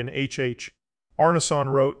historian H.H.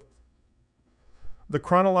 Arneson wrote, "The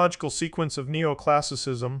chronological sequence of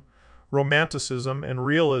Neoclassicism, Romanticism, and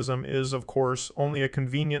Realism is, of course, only a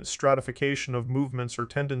convenient stratification of movements or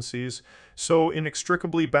tendencies, so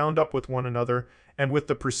inextricably bound up with one another and with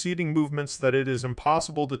the preceding movements that it is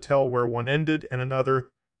impossible to tell where one ended and another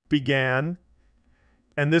began,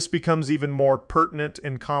 and this becomes even more pertinent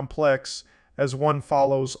and complex as one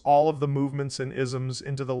follows all of the movements and isms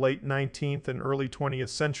into the late 19th and early 20th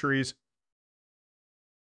centuries."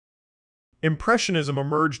 Impressionism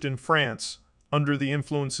emerged in France under the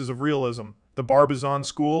influences of realism, the Barbizon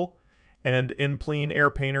school, and in plein air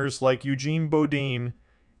painters like Eugene Boudin,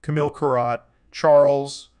 Camille Corot,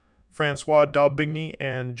 Charles François d'Aubigny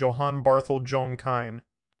and Johann Barthel Jonkine.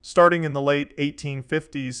 Starting in the late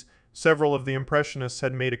 1850s, several of the Impressionists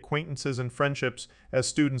had made acquaintances and friendships as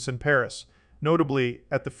students in Paris, notably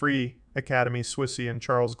at the Free Académie Suisse and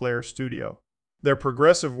Charles Gleyre studio. Their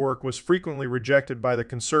progressive work was frequently rejected by the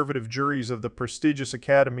conservative juries of the prestigious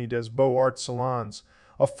Académie des Beaux-Arts Salons,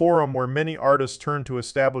 a forum where many artists turned to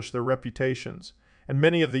establish their reputations, and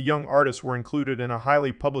many of the young artists were included in a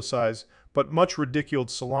highly publicized but much ridiculed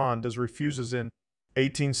Salon des Refuses in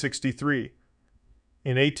 1863.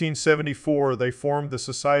 In 1874, they formed the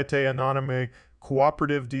Société Anonyme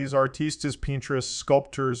Coopérative des Artistes Peintres,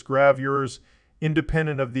 Sculptors, Graveurs,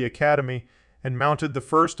 independent of the Academy, and mounted the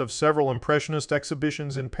first of several Impressionist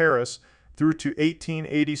exhibitions in Paris through to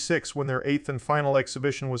 1886 when their eighth and final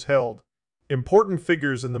exhibition was held. Important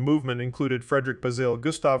figures in the movement included Frédéric Bazille,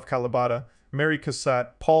 Gustave Caillebotte, Marie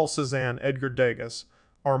Cassatt, Paul Cézanne, Edgar Degas,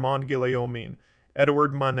 Armand Guillaumin,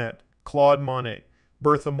 Edouard Manet, Claude Monet,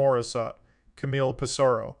 Berthe Morisot, Camille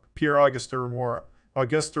Pissarro, Pierre-Auguste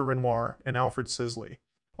Renoir, and Alfred Sisley.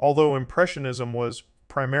 Although Impressionism was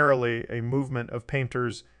primarily a movement of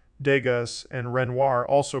painters, Degas and Renoir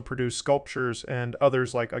also produced sculptures, and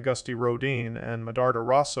others like Auguste Rodin and Medarda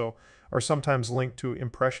Rosso are sometimes linked to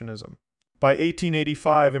Impressionism. By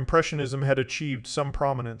 1885, Impressionism had achieved some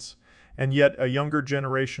prominence, and yet a younger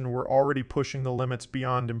generation were already pushing the limits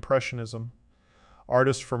beyond Impressionism.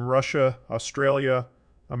 Artists from Russia, Australia,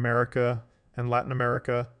 America, and Latin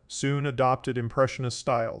America soon adopted Impressionist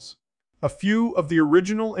styles. A few of the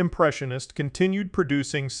original Impressionists continued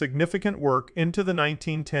producing significant work into the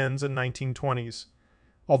 1910s and 1920s.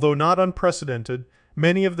 Although not unprecedented,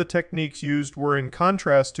 many of the techniques used were in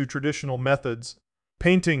contrast to traditional methods.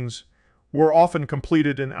 Paintings were often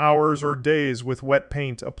completed in hours or days with wet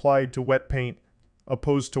paint applied to wet paint,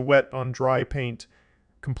 opposed to wet on dry paint,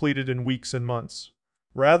 completed in weeks and months.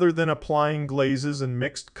 Rather than applying glazes and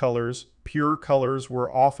mixed colors, pure colors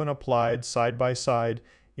were often applied side by side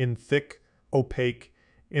in thick, opaque,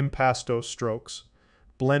 impasto strokes,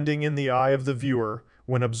 blending in the eye of the viewer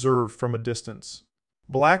when observed from a distance.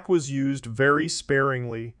 Black was used very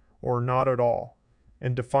sparingly or not at all,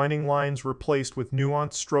 and defining lines replaced with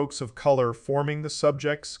nuanced strokes of color forming the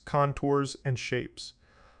subjects, contours, and shapes.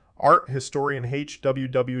 Art historian H. W.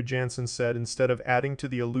 W. Jansen said, instead of adding to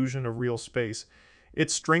the illusion of real space, it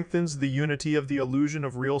strengthens the unity of the illusion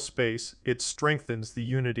of real space, it strengthens the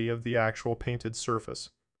unity of the actual painted surface.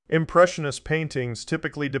 Impressionist paintings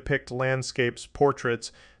typically depict landscapes,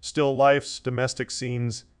 portraits, still lifes, domestic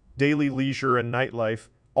scenes, daily leisure, and nightlife,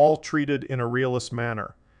 all treated in a realist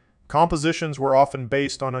manner. Compositions were often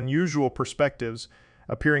based on unusual perspectives,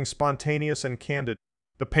 appearing spontaneous and candid.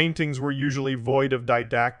 The paintings were usually void of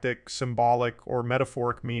didactic, symbolic, or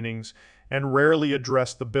metaphoric meanings, and rarely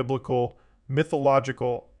addressed the biblical,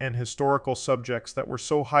 mythological, and historical subjects that were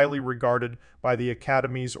so highly regarded by the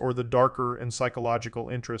academies or the darker and psychological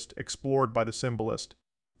interest explored by the symbolist.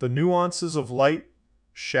 The nuances of light,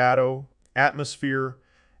 shadow, atmosphere,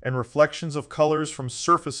 and reflections of colors from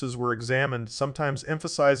surfaces were examined, sometimes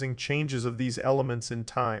emphasizing changes of these elements in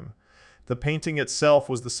time. The painting itself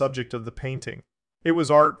was the subject of the painting. It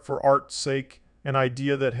was art for art's sake, an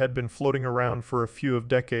idea that had been floating around for a few of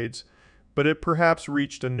decades, but it perhaps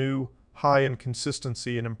reached a new high in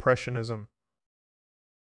consistency in Impressionism.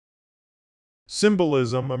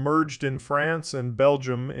 Symbolism emerged in France and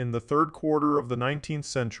Belgium in the third quarter of the 19th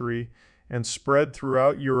century and spread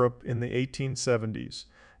throughout Europe in the 1870s,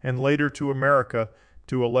 and later to America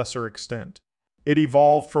to a lesser extent. It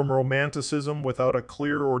evolved from Romanticism without a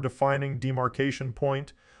clear or defining demarcation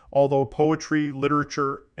point, although poetry,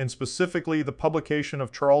 literature, and specifically the publication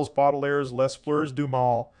of Charles Baudelaire's Les Fleurs du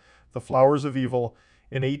Mal, The Flowers of Evil,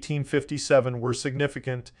 in 1857 were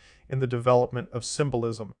significant in the development of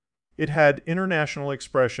symbolism. It had international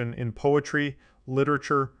expression in poetry,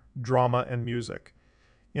 literature, drama, and music.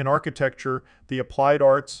 In architecture, the applied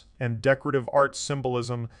arts and decorative arts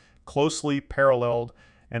symbolism closely paralleled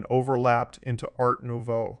and overlapped into Art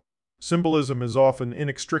Nouveau. Symbolism is often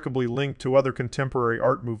inextricably linked to other contemporary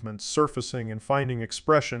art movements, surfacing and finding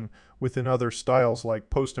expression within other styles like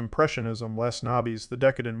Post-Impressionism, Les Nabis, the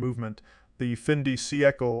Decadent Movement, the Fin de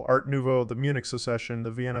siècle, Art Nouveau, the Munich Secession, the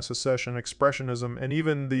Vienna Secession, Expressionism, and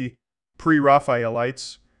even the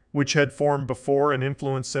Pre-Raphaelites, which had formed before and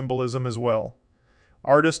influenced symbolism as well.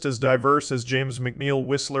 Artists as diverse as James McNeill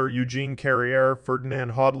Whistler, Eugene Carrière,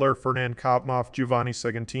 Ferdinand Hodler, Fernand Kopnoff, Giovanni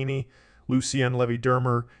Segantini, Lucien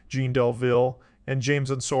Levy-Dermer, Jean Delville, and James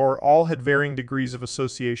Ensor all had varying degrees of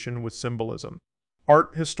association with symbolism.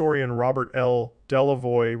 Art historian Robert L.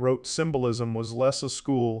 Delavoye wrote symbolism was less a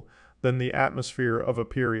school than the atmosphere of a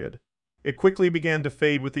period. It quickly began to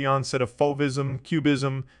fade with the onset of Fauvism,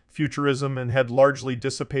 Cubism, Futurism, and had largely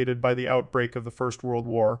dissipated by the outbreak of the First World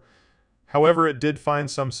War. However, it did find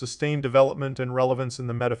some sustained development and relevance in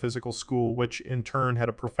the metaphysical school, which in turn had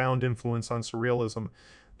a profound influence on surrealism.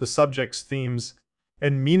 The subjects, themes,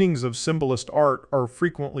 and meanings of symbolist art are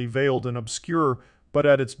frequently veiled and obscure, but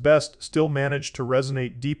at its best still manage to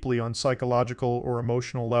resonate deeply on psychological or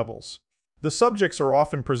emotional levels. The subjects are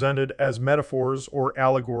often presented as metaphors or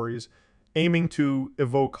allegories, aiming to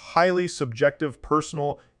evoke highly subjective,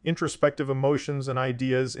 personal, introspective emotions and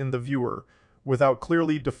ideas in the viewer, without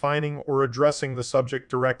clearly defining or addressing the subject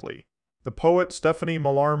directly. The poet Stephanie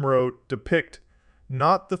Mallarme wrote, "Depict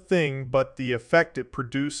not the thing but the effect it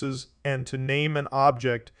produces, and to name an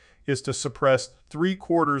object is to suppress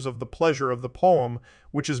 3/4 of the pleasure of the poem,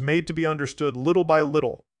 which is made to be understood little by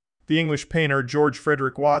little." The English painter George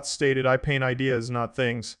Frederick Watts stated, "I paint ideas, not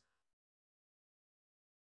things."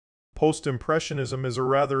 Post-Impressionism is a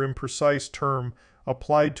rather imprecise term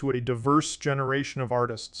applied to a diverse generation of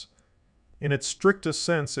artists. In its strictest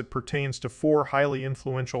sense, it pertains to 4 highly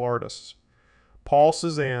influential artists: Paul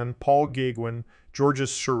Cézanne, Paul Gauguin,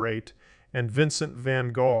 Georges Seurat, and Vincent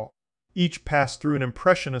van Gogh. Each passed through an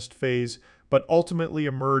impressionist phase, but ultimately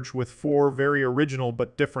emerged with 4 very original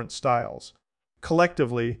but different styles.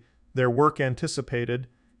 Collectively, their work anticipated,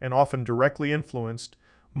 and often directly influenced,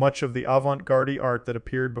 much of the avant-garde art that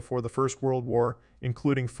appeared before the First World War,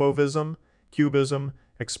 including Fauvism, Cubism,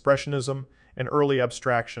 Expressionism, and early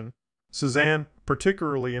abstraction. Cézanne,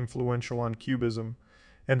 particularly influential on Cubism,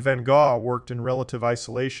 and Van Gogh worked in relative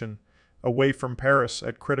isolation, away from Paris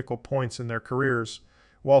at critical points in their careers,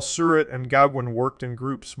 while Seurat and Gauguin worked in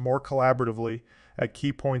groups more collaboratively at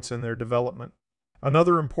key points in their development.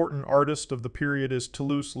 Another important artist of the period is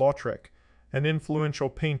Toulouse-Lautrec, an influential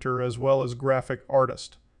painter as well as graphic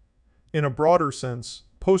artist. In a broader sense,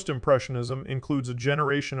 Post-Impressionism includes a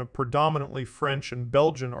generation of predominantly French and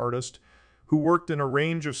Belgian artists who worked in a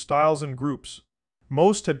range of styles and groups.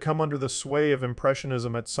 Most had come under the sway of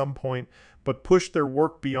Impressionism at some point, but pushed their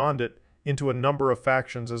work beyond it into a number of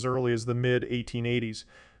factions as early as the mid-1880s,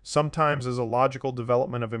 sometimes as a logical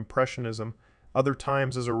development of Impressionism, other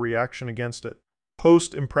times as a reaction against it.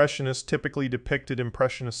 Post-Impressionists typically depicted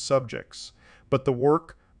Impressionist subjects, but the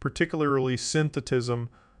work, particularly synthetism,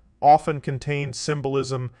 often contained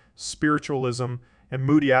symbolism, spiritualism, and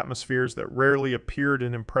moody atmospheres that rarely appeared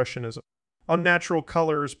in Impressionism. Unnatural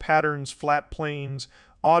colors, patterns, flat planes,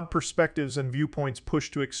 odd perspectives, and viewpoints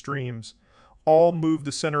pushed to extremes all moved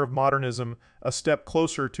the center of modernism a step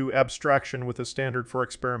closer to abstraction with a standard for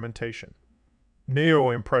experimentation.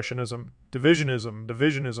 Neo-Impressionism, divisionism,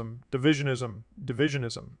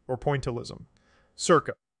 or pointillism.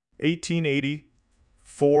 Circa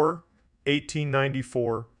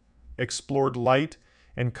 1884-1894, explored light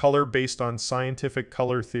and color based on scientific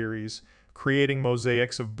color theories, creating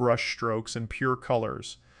mosaics of brush strokes and pure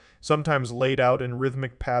colors, sometimes laid out in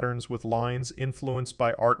rhythmic patterns with lines influenced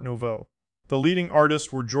by Art Nouveau. The leading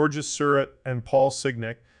artists were Georges Seurat and Paul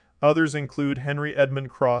Signac. Others include Henry Edmond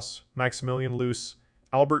Cross, Maximilien Luce,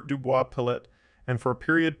 Albert Dubois-Pillet, and for a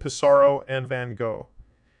period Pissarro and Van Gogh.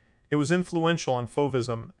 It was influential on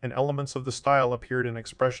Fauvism, and elements of the style appeared in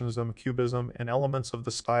Expressionism. Cubism, and elements of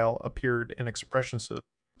the style appeared in Expressionism.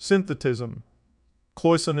 Synthetism.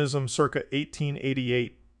 Cloisonnism circa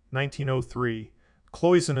 1888-1903.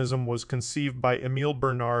 Cloisonnism was conceived by Émile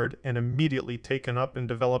Bernard and immediately taken up and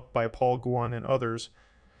developed by Paul Gauguin and others,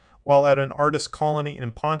 while at an artist colony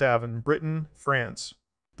in Pont-Aven, Britain, France.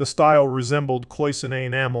 The style resembled cloisonné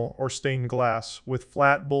enamel or stained glass, with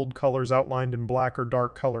flat, bold colors outlined in black or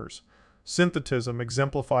dark colors. Synthetism,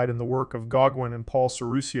 exemplified in the work of Gauguin and Paul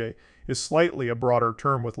Sérussier, is slightly a broader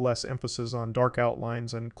term with less emphasis on dark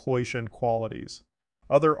outlines and Cloisonne qualities.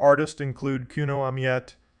 Other artists include Cuno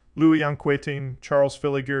Amiet, Louis Anquetin, Charles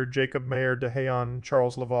Filiger, Jacob Mayer de Hayon,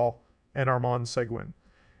 Charles Laval, and Armand Seguin.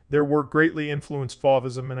 Their work greatly influenced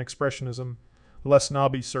Fauvism and Expressionism. Les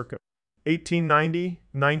Nabis circa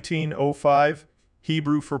 1890-1905,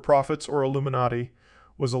 Hebrew for Prophets or Illuminati,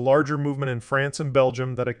 was a larger movement in France and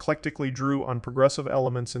Belgium that eclectically drew on progressive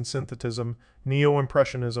elements in synthetism,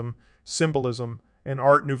 neo-impressionism, symbolism, and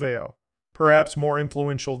Art Nouveau. Perhaps more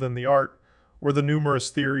influential than the art were the numerous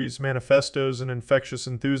theories, manifestos, and infectious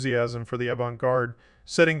enthusiasm for the avant-garde,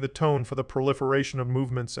 setting the tone for the proliferation of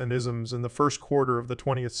movements and isms in the first quarter of the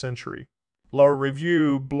 20th century. La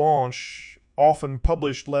Revue Blanche often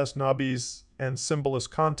published Les Nabis and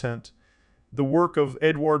symbolist content. The work of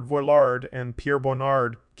Edouard Voillard and Pierre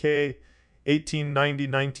Bonnard, k.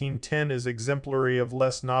 1890-1910, is exemplary of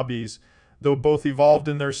Les Nabis, though both evolved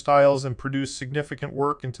in their styles and produced significant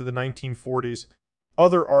work into the 1940s.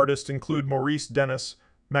 Other artists include Maurice Denis,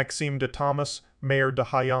 Maxime de Thomas, Mayer de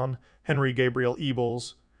Hayan, Henry Gabriel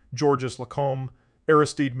Ebels, Georges Lacombe,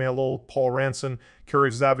 Aristide Maillol, Paul Ranson,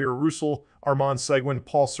 Carré Xavier Roussel, Armand Seguin,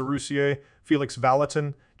 Paul Serussier, Felix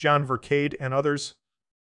Vallotton, John Vercade, and others.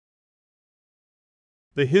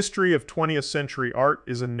 The history of 20th century art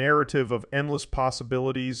is a narrative of endless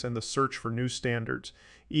possibilities and the search for new standards,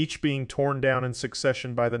 each being torn down in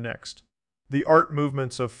succession by the next. The art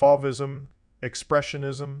movements of Fauvism,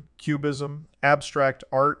 Expressionism, Cubism, abstract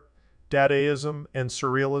art, Dadaism, and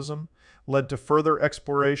Surrealism led to further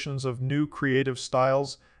explorations of new creative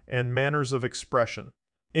styles and manners of expression.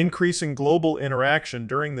 Increasing global interaction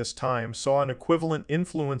during this time saw an equivalent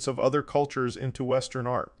influence of other cultures into Western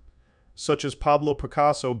art, such as Pablo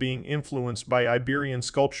Picasso being influenced by Iberian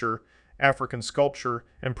sculpture, African sculpture,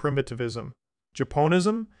 and primitivism.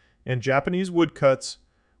 Japonism and Japanese woodcuts,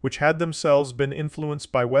 which had themselves been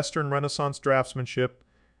influenced by Western Renaissance draftsmanship,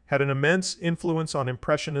 had an immense influence on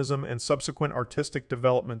Impressionism and subsequent artistic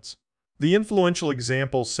developments. The influential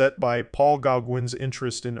example set by Paul Gauguin's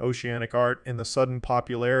interest in oceanic art and the sudden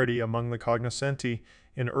popularity among the cognoscenti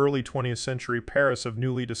in early 20th century Paris of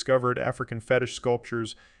newly discovered African fetish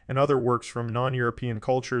sculptures and other works from non-European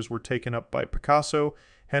cultures were taken up by Picasso,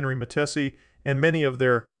 Henri Matisse, and many of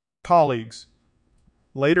their colleagues.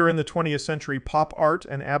 Later in the 20th century, pop art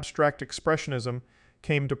and abstract expressionism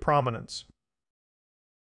came to prominence.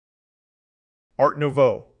 Art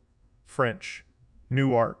Nouveau, French,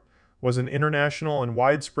 New Art, was an international and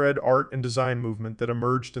widespread art and design movement that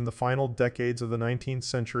emerged in the final decades of the 19th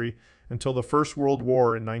century until the First World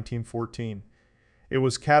War in 1914. It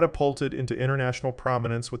was catapulted into international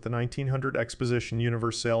prominence with the 1900 Exposition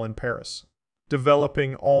Universelle in Paris,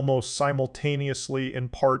 developing almost simultaneously in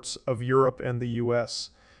parts of Europe and the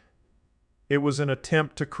US. It was an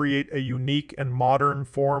attempt to create a unique and modern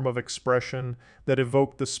form of expression that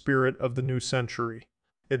evoked the spirit of the new century.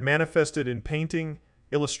 It manifested in painting,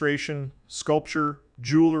 illustration, sculpture,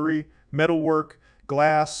 jewelry, metalwork,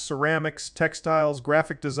 glass, ceramics, textiles,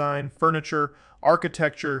 graphic design, furniture,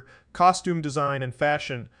 architecture, costume design, and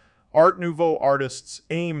fashion. Art Nouveau artists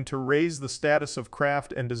aimed to raise the status of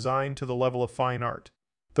craft and design to the level of fine art.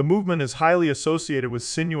 The movement is highly associated with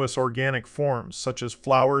sinuous organic forms, such as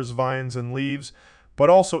flowers, vines, and leaves, but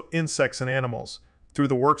also insects and animals, through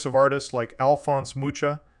the works of artists like Alphonse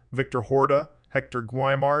Mucha, Victor Horta, Hector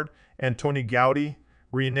Guimard, Antoni Gaudi,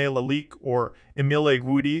 René Lalique, or Émile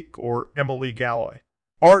Goudic, or Emily Galloy.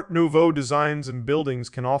 Art Nouveau designs and buildings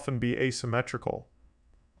can often be asymmetrical.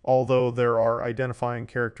 Although there are identifying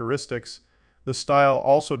characteristics, the style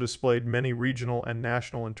also displayed many regional and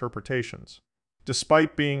national interpretations.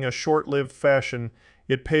 Despite being a short-lived fashion,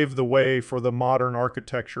 it paved the way for the modern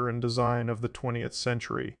architecture and design of the 20th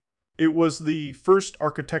century. It was the first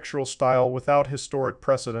architectural style without historic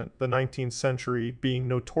precedent, the 19th century being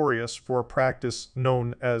notorious for a practice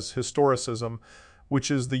known as historicism, which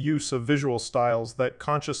is the use of visual styles that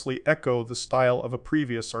consciously echo the style of a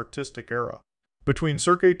previous artistic era. Between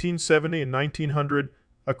circa 1870 and 1900,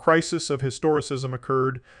 a crisis of historicism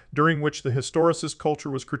occurred, during which the historicist culture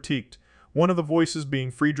was critiqued, one of the voices being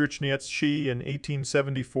Friedrich Nietzsche in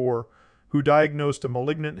 1874, who diagnosed a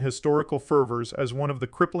malignant historical fervors as one of the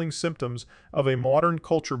crippling symptoms of a modern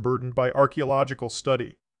culture burdened by archaeological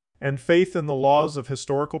study and faith in the laws of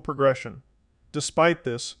historical progression. Despite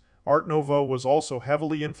this, Art Nouveau was also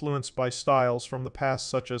heavily influenced by styles from the past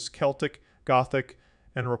such as Celtic, Gothic,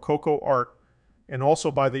 and Rococo art, and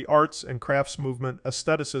also by the arts and crafts movement,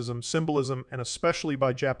 aestheticism, symbolism, and especially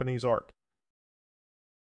by Japanese art.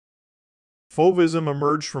 Fauvism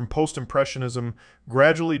emerged from Post-Impressionism,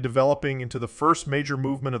 gradually developing into the first major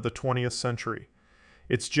movement of the 20th century.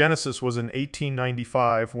 Its genesis was in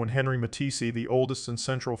 1895 when Henri Matisse, the oldest and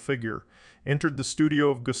central figure, entered the studio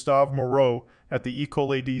of Gustave Moreau at the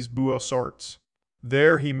École des Beaux-Arts.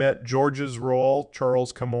 There he met Georges Rouault,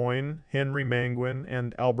 Charles Camoin, Henri Manguin,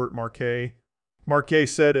 and Albert Marquet. Marquet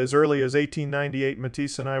said as early as 1898,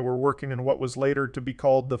 Matisse and I were working in what was later to be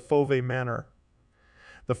called the Fauve manner.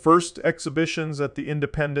 The first exhibitions at the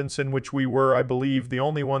Independence in which we were, I believe, the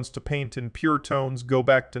only ones to paint in pure tones go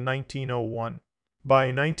back to 1901.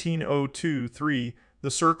 By 1902-03,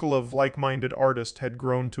 the circle of like-minded artists had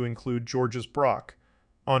grown to include Georges Braque,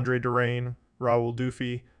 André Derain, Raoul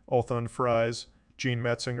Dufy, Othon Fries, Jean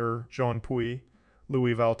Metzinger, Jean Puy,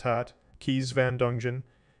 Louis Valtat, Kees van Dungen,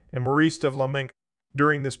 and Maurice de Vlaminck.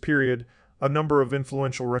 During this period, a number of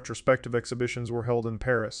influential retrospective exhibitions were held in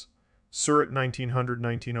Paris. Surat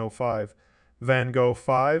 1900-1905, Van Gogh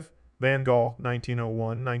 5, Van Gogh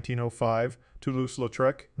 1901-1905,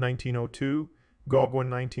 Toulouse-Lautrec 1902, Gauguin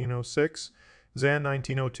 1906, Zan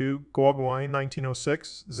 1902, Guoguai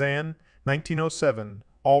 1906, Zan 1907,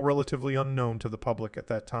 all relatively unknown to the public at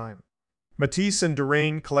that time. Matisse and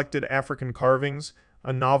Derain collected African carvings,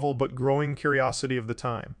 a novel but growing curiosity of the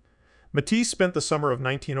time. Matisse spent the summer of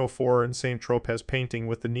 1904 in Saint-Tropez painting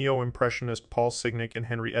with the neo-impressionist Paul Signac and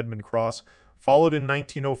Henry Edmund Cross, followed in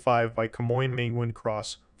 1905 by Camoin Menguin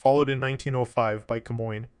Cross, followed in 1905 by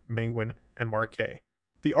Camoin, Menguin, and Marquet.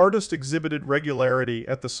 The artist exhibited regularity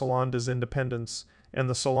at the Salon des Independents and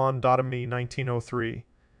the Salon d'Automne 1903.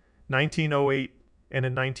 1908 and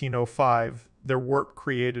in 1905, their work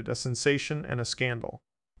created a sensation and a scandal.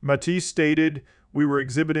 Matisse stated, "We were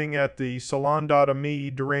exhibiting at the Salon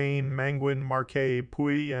d'Automne, Derain, Menguin, Marquet,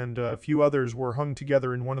 Puy, and a few others were hung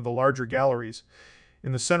together in one of the larger galleries.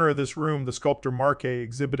 In the center of this room, the sculptor Marquet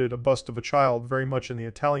exhibited a bust of a child very much in the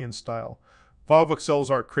Italian style.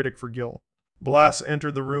 Vauxhall's art critic for Gill. Blas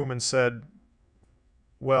entered the room and said,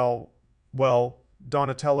 'Well,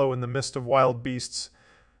 Donatello in the midst of wild beasts,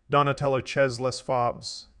 Donatello chez les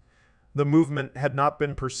fables.' The movement had not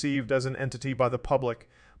been perceived as an entity by the public,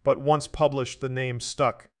 but once published the name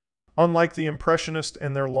stuck. Unlike the Impressionists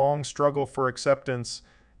and their long struggle for acceptance,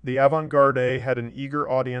 the avant-garde had an eager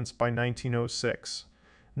audience by 1906.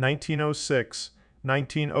 1906,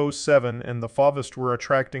 1907, and the Fauvists were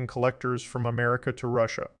attracting collectors from America to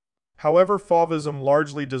Russia. However, Fauvism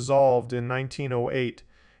largely dissolved in 1908.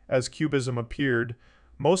 As Cubism appeared,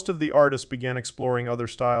 most of the artists began exploring other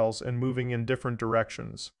styles and moving in different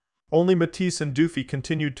directions. Only Matisse and Dufy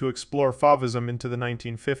continued to explore Fauvism into the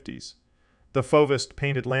 1950s. The Fauvists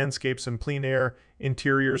painted landscapes in plein air,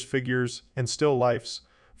 interiors, figures, and still lifes,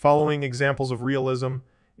 following examples of Realism,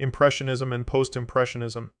 Impressionism, and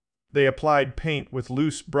Post-Impressionism. They applied paint with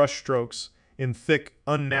loose brushstrokes in thick,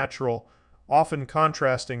 unnatural, often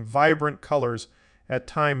contrasting, vibrant colors, at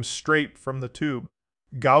times straight from the tube.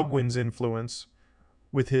 Gauguin's influence,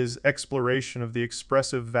 with his exploration of the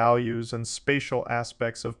expressive values and spatial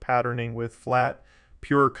aspects of patterning with flat,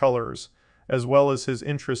 pure colors, as well as his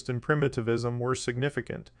interest in primitivism, were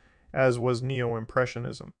significant, as was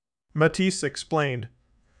Neo-Impressionism. Matisse explained,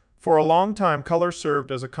 "For a long time color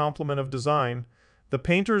served as a complement of design. The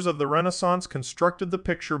painters of the Renaissance constructed the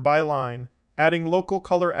picture by line, adding local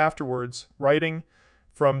color afterwards, writing,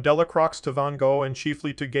 from Delacroix to Van Gogh and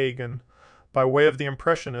chiefly to Gauguin, by way of the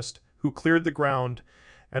Impressionist, who cleared the ground,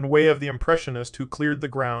 and way of the Impressionist who cleared the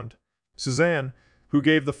ground. Cézanne, who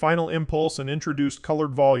gave the final impulse and introduced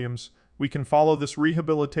colored volumes. We can follow this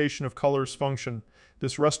rehabilitation of color's function,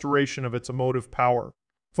 this restoration of its emotive power."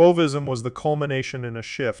 Fauvism was the culmination in a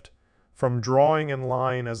shift, from drawing and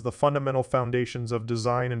line as the fundamental foundations of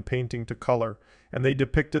design and painting to color, and they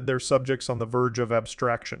depicted their subjects on the verge of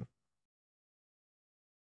abstraction.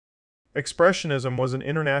 Expressionism was an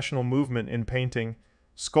international movement in painting,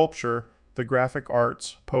 sculpture, the graphic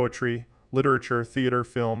arts, poetry, literature, theater,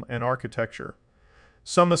 film, and architecture.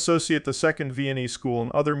 Some associate the Second Viennese School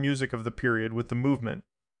and other music of the period with the movement.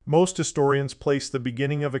 Most historians place the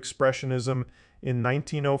beginning of Expressionism in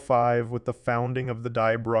 1905 with the founding of the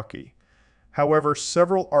Die Brücke. However,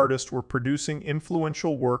 several artists were producing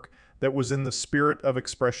influential work that was in the spirit of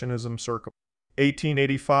Expressionism circa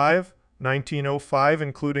 1885, 1905,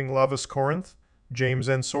 including Lavis Corinth, James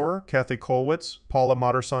Ensor, Kathy Kollwitz, Paula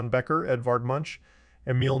Modersohn-Becker, Edvard Munch,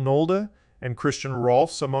 Emil Nolde, and Christian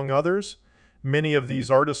Rolfs, among others. Many of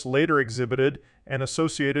these artists later exhibited and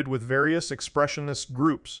associated with various expressionist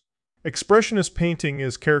groups. Expressionist painting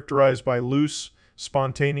is characterized by loose,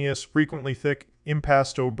 spontaneous, frequently thick,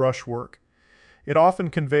 impasto brushwork. It often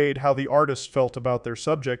conveyed how the artist felt about their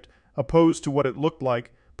subject, opposed to what it looked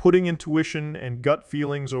like, putting intuition and gut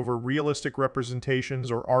feelings over realistic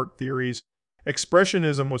representations or art theories.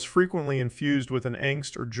 Expressionism was frequently infused with an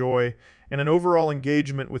angst or joy, and an overall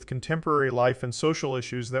engagement with contemporary life and social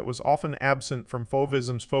issues that was often absent from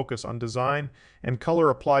Fauvism's focus on design and color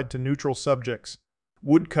applied to neutral subjects.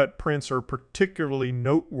 Woodcut prints are particularly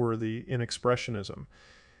noteworthy in Expressionism.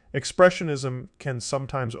 Expressionism can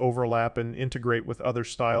sometimes overlap and integrate with other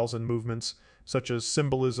styles and movements, such as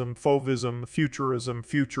symbolism, Fauvism,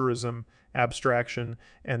 futurism, abstraction,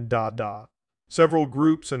 and Dada. Several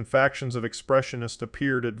groups and factions of expressionists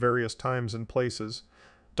appeared at various times and places.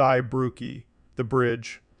 Die Brücke, The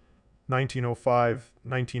Bridge, 1905,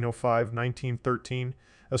 1913,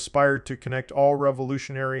 aspired to connect all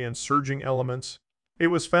revolutionary and surging elements. It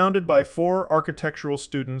was founded by four architectural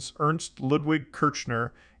students, Ernst Ludwig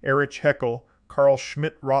Kirchner, Erich Heckel, Karl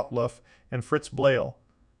Schmidt-Rottluff, and Fritz Bleyl.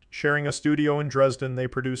 Sharing a studio in Dresden, they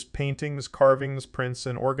produced paintings, carvings, prints,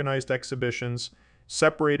 and organized exhibitions,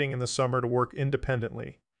 separating in the summer to work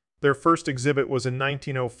independently. Their first exhibit was in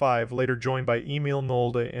 1905, later joined by Emil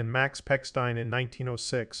Nolde and Max Pechstein in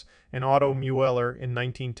 1906, and Otto Mueller in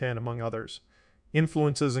 1910, among others.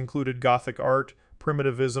 Influences included Gothic art,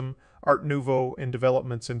 Primitivism, Art Nouveau, and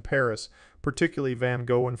developments in Paris, particularly Van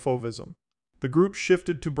Gogh and Fauvism. The group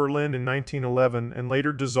shifted to Berlin in 1911 and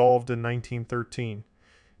later dissolved in 1913.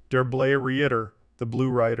 Der Blaue Reiter, The Blue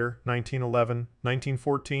Rider,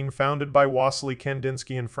 1911-1914, founded by Wassily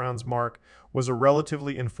Kandinsky and Franz Marc, was a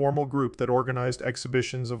relatively informal group that organized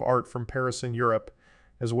exhibitions of art from Paris and Europe,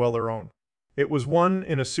 as well as their own. It was one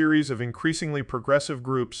in a series of increasingly progressive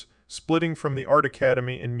groups splitting from the Art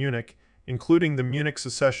Academy in Munich, including the Munich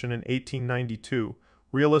Secession in 1892,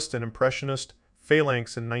 Realist and Impressionist,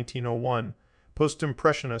 Phalanx in 1901,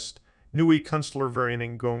 Post-Impressionist, Neue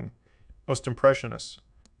Künstlervereinigung, Post-Impressionists,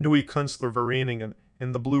 Neue Künstlervereinigung,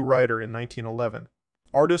 and The Blue Rider in 1911.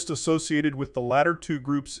 Artists associated with the latter two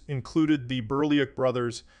groups included the Berliuk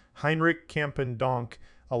brothers, Heinrich Campendonck,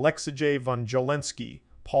 Alexej von Jolensky,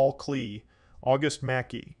 Paul Klee, August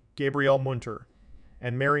Macke, Gabriel Munter,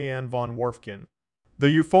 and Marianne von Worfgen. The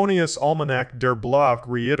euphonious Almanac der Blaue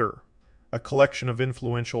Reiter, a collection of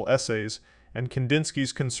influential essays, and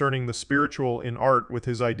Kandinsky's concerning the spiritual in art with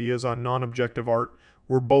his ideas on non-objective art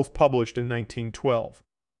were both published in 1912.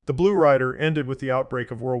 The Blue Rider ended with the outbreak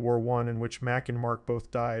of World War I, in which Mack and Mark both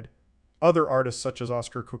died. Other artists such as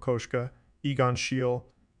Oskar Kokoschka, Egon Schiele,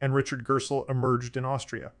 and Richard Gersel emerged in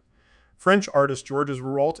Austria. French artists Georges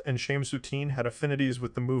Rouault and Shamsuddin had affinities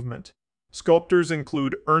with the movement. Sculptors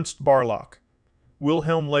include Ernst Barlach,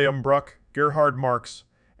 Wilhelm Lehmbruck, Gerhard Marx,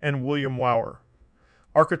 and William Wauer.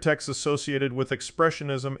 Architects associated with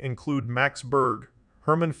Expressionism include Max Berg,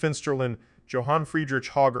 Hermann Finsterlin, Johann Friedrich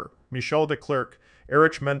Hauger, Michel de Klerk,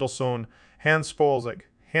 Erich Mendelssohn, Hans Poelzig,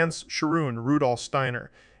 Hans Scharoun, Rudolf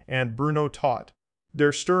Steiner, and Bruno Taut.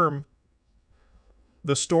 Der Sturm,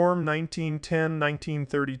 The Storm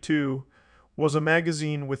 1910-1932, was a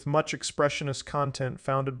magazine with much expressionist content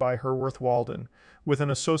founded by Herworth Walden, with an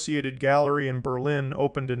associated gallery in Berlin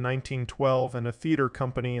opened in 1912 and a theater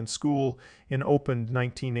company and school opened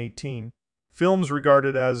 1918. Films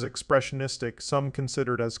regarded as expressionistic, some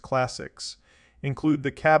considered as classics, include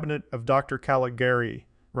The Cabinet of Dr. Caligari,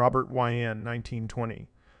 Robert Wyan, 1920,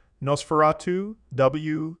 Nosferatu,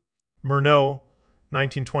 W. Murnau,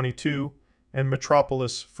 1922, and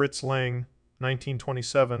Metropolis, Fritz Lang,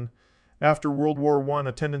 1927. After World War I,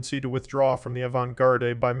 a tendency to withdraw from the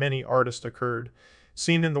avant-garde by many artists occurred,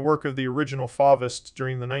 seen in the work of the original Fauvists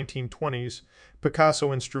during the 1920s,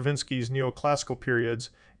 Picasso and Stravinsky's neoclassical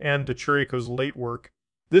periods, and de Chirico's late work.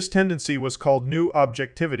 This tendency was called New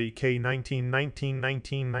Objectivity, K.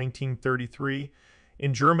 1919-1933,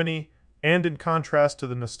 in Germany, and in contrast to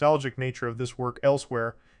the nostalgic nature of this work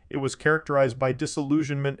elsewhere, it was characterized by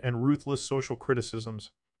disillusionment and ruthless social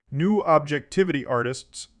criticisms. New objectivity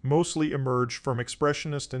artists mostly emerged from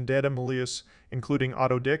Expressionist and Dada milieux, including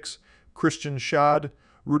Otto Dix, Christian Schad,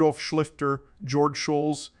 Rudolf Schlifter, George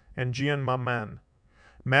Schulz, and Jean Maman.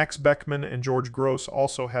 Max Beckmann and George Gross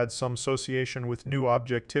also had some association with New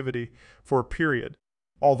Objectivity for a period.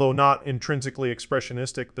 Although not intrinsically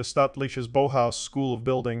expressionistic, the Staatliches Bauhaus School of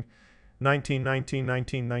Building,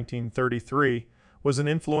 1919-1933, was an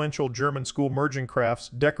influential German school merging crafts,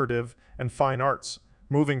 decorative, and fine arts.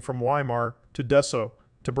 Moving from Weimar to Dessau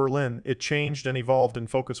to Berlin, it changed and evolved in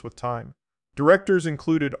focus with time. Directors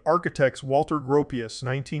included architects Walter Gropius,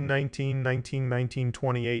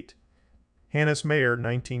 1919-1928, Hannes Meyer,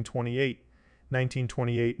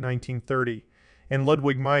 1928-1930, and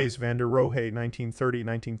Ludwig Mies van der Rohe,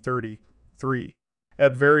 1930-1933.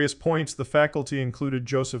 At various points, the faculty included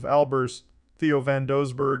Joseph Albers, Theo van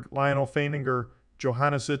Doesburg, Lionel Feininger,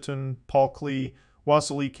 Johannes Itten, Paul Klee,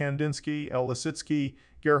 Wassily Kandinsky, L. Lisitsky,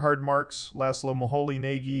 Gerhard Marx, Laszlo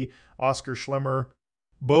Moholy-Nagy, Oskar Schlemmer.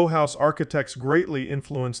 Bauhaus architects greatly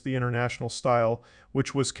influenced the international style,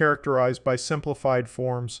 which was characterized by simplified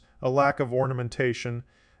forms, a lack of ornamentation,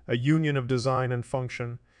 a union of design and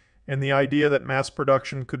function, and the idea that mass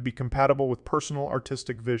production could be compatible with personal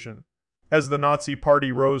artistic vision. As the Nazi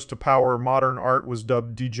Party rose to power, modern art was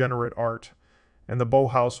dubbed degenerate art, and the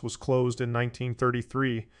Bauhaus was closed in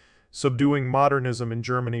 1933, subduing modernism in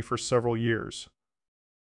Germany for several years.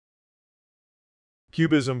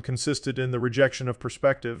 Cubism consisted in the rejection of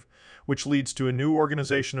perspective, which leads to a new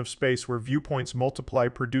organization of space where viewpoints multiply,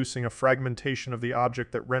 producing a fragmentation of the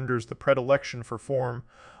object that renders the predilection for form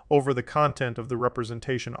over the content of the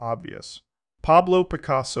representation obvious. Pablo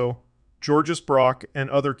Picasso, Georges Braque, and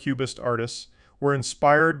other Cubist artists were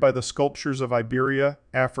inspired by the sculptures of Iberia,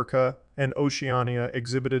 Africa, and Oceania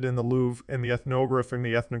exhibited in the Louvre and the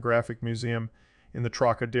Ethnographic Museum in the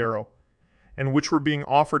Trocadero. and which were being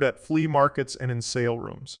offered at flea markets and in sale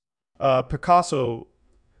rooms. Picasso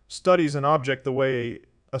studies an object the way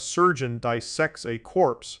a surgeon dissects a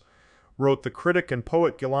corpse, wrote the critic and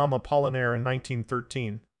poet Guillaume Apollinaire in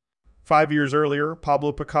 1913. 5 years earlier,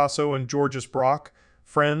 Pablo Picasso and Georges Braque,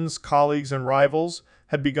 friends, colleagues, and rivals,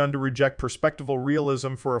 had begun to reject perspectival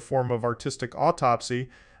realism for a form of artistic autopsy,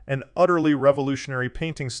 an utterly revolutionary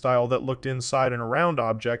painting style that looked inside and around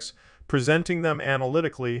objects, presenting them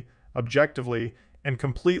analytically, objectively, and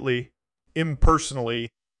completely impersonally.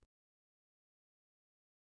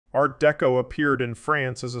 Art Deco appeared in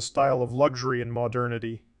France as a style of luxury and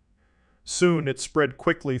modernity. Soon it spread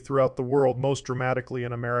quickly throughout the world, most dramatically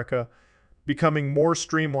in America, becoming more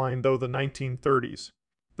streamlined through the 1930s.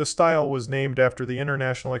 The style was named after the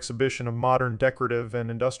International Exhibition of Modern Decorative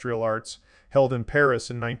and Industrial Arts, held in Paris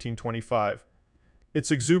in 1925.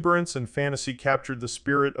 Its exuberance and fantasy captured the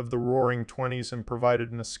spirit of the Roaring Twenties and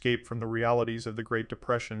provided an escape from the realities of the Great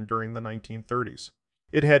Depression during the 1930s.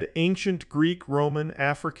 It had ancient Greek, Roman,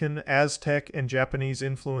 African, Aztec, and Japanese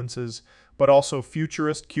influences, but also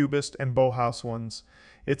futurist, cubist, and Bauhaus ones.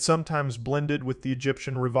 It sometimes blended with the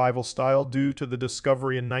Egyptian revival style due to the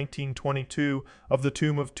discovery in 1922 of the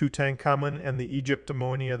tomb of Tutankhamun and the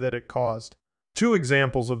Egyptomania that it caused. Two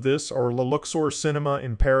examples of this are Le Luxor Cinema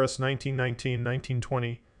in Paris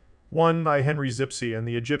 1919-1920, one by Henry Zipsey, and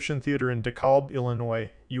the Egyptian Theater in DeKalb,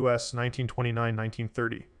 Illinois, U.S.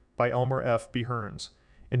 1929-1930, by Elmer F. B. Hearns.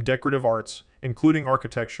 In decorative arts, including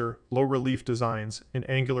architecture, low-relief designs, and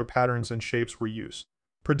angular patterns and shapes were used.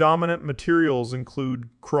 Predominant materials include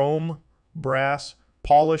chrome, brass,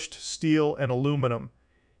 polished steel, and aluminum,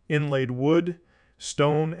 inlaid wood,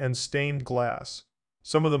 stone, and stained glass.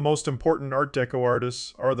 Some of the most important Art Deco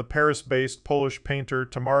artists are the Paris-based Polish painter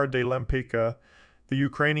Tamara de Lempicka, the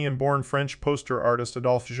Ukrainian-born French poster artist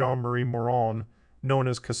Adolphe Jean-Marie Moron, known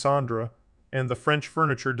as Cassandra, and the French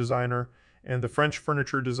furniture designer and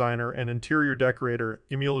interior decorator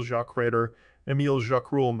Émile Jacques Rader, Émile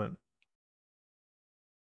Jacques Ruhlmann.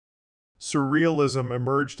 Surrealism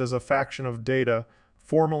emerged as a faction of Dada,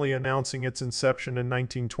 formally announcing its inception in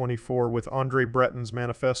 1924 with André Breton's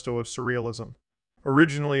Manifesto of Surrealism.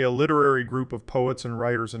 Originally a literary group of poets and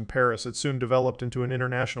writers in Paris, it soon developed into an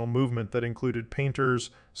international movement that included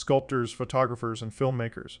painters, sculptors, photographers, and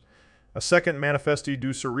filmmakers. A second Manifeste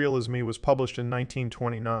du Surrealisme was published in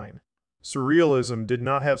 1929. Surrealism did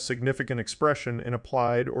not have significant expression in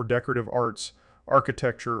applied or decorative arts,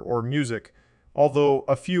 architecture, or music, although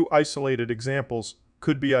a few isolated examples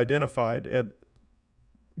could be identified at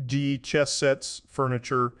G. chess sets,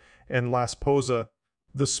 furniture, and Las Posa.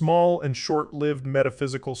 The small and short-lived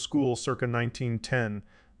metaphysical school circa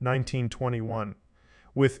 1910-1921,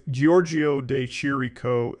 with Giorgio de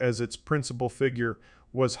Chirico as its principal figure,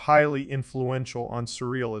 was highly influential on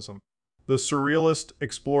Surrealism. The Surrealists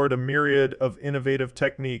explored a myriad of innovative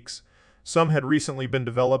techniques. Some had recently been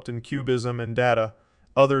developed in Cubism and Dada,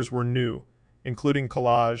 others were new, including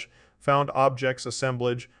collage, found objects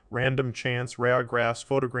assemblage, random chance, rayographs,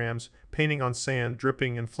 photograms, painting on sand,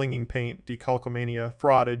 dripping and flinging paint, decalcomania,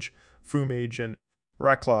 frottage, fumage, and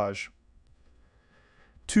raclage.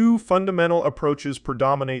 Two fundamental approaches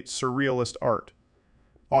predominate Surrealist art.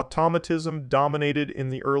 Automatism dominated in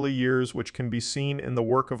the early years, which can be seen in the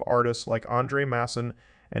work of artists like André Masson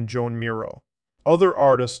and Joan Miro. Other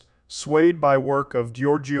artists, swayed by work of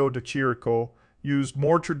Giorgio de Chirico, used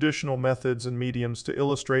more traditional methods and mediums to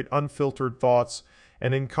illustrate unfiltered thoughts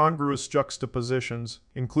and incongruous juxtapositions,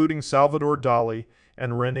 including Salvador Dali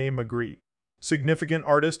and René Magritte. Significant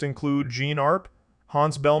artists include Jean Arp,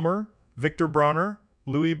 Hans Belmer, Victor Bronner,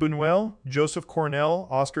 Louis Buñuel, Joseph Cornell,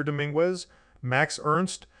 Oscar Dominguez, Max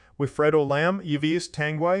Ernst, Wilfredo Lam, Yves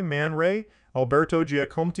Tanguy, Man Ray, Alberto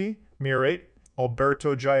Giacometti, Miret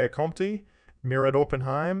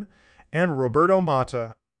Oppenheim, and Roberto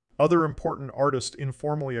Matta. Other important artists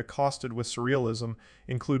informally accosted with Surrealism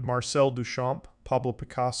include Marcel Duchamp, Pablo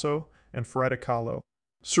Picasso, and Frida Kahlo.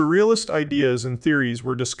 Surrealist ideas and theories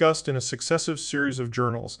were discussed in a successive series of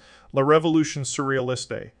journals: La Révolution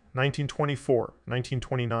Surréaliste,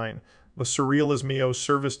 1924-1929, Le Surréalisme au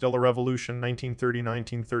service de la Révolution,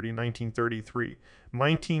 1930-1933,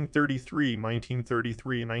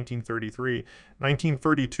 1933-1933,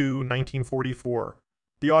 1932-1944.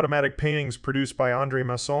 The automatic paintings produced by André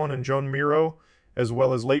Masson and Joan Miro, as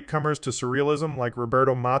well as latecomers to Surrealism like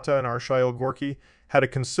Roberto Matta and Arshile Gorky, had a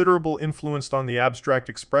considerable influence on the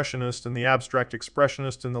abstract expressionist and the abstract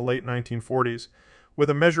expressionist in the late 1940s,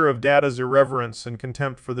 with a measure of Dada's irreverence and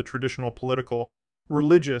contempt for the traditional political,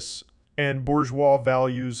 religious, and bourgeois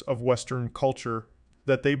values of Western culture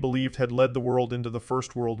that they believed had led the world into the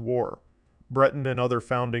First World War. Breton and other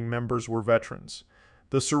founding members were veterans.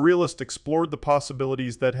 The Surrealists explored the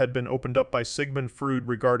possibilities that had been opened up by Sigmund Freud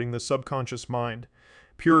regarding the subconscious mind,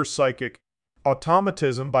 pure psychic,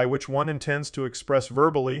 automatism by which one intends to express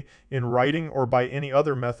verbally, in writing or by any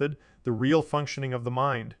other method, the real functioning of the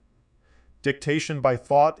mind, dictation by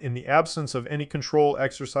thought in the absence of any control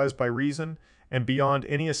exercised by reason, and beyond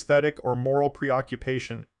any aesthetic or moral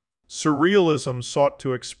preoccupation. Surrealism sought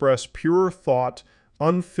to express pure thought,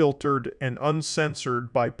 unfiltered and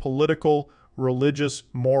uncensored by political, religious,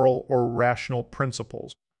 moral, or rational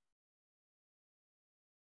principles.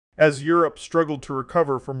 As Europe struggled to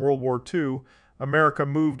recover from World War II, America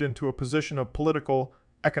moved into a position of political,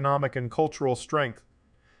 economic, and cultural strength.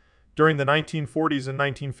 During the 1940s and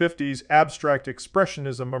 1950s, abstract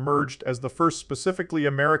expressionism emerged as the first specifically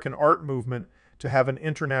American art movement to have an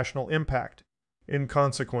international impact. In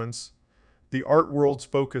consequence, the art world's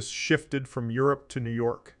focus shifted from Europe to New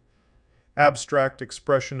York. Abstract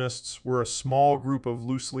expressionists were a small group of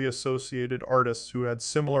loosely associated artists who had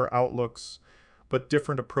similar outlooks but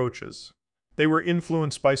different approaches. They were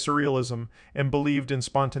influenced by surrealism and believed in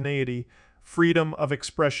spontaneity, freedom of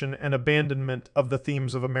expression, and abandonment of the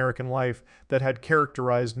themes of American life that had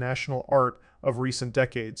characterized national art of recent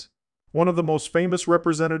decades. One of the most famous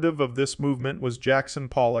representative of this movement was Jackson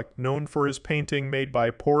Pollock, known for his painting made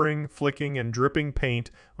by pouring, flicking, and dripping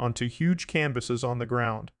paint onto huge canvases on the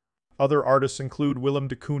ground. Other artists include Willem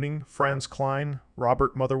de Kooning, Franz Klein,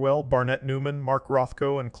 Robert Motherwell, Barnett Newman, Mark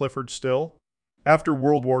Rothko, and Clifford Still. After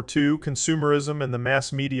World War II, consumerism and the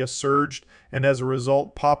mass media surged, and as a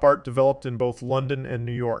result, pop art developed in both London and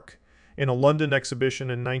New York. In a London exhibition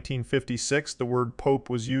in 1956, the word Pope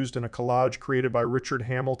was used in a collage created by Richard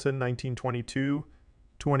Hamilton,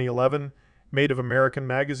 1922-2011, made of American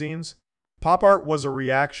magazines. Pop art was a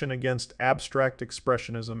reaction against abstract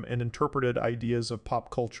expressionism and interpreted ideas of pop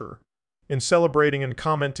culture. In celebrating and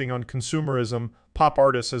commenting on consumerism, pop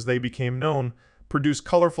artists, as they became known, produced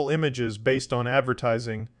colorful images based on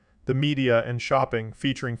advertising, the media, and shopping,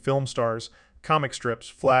 featuring film stars, comic strips,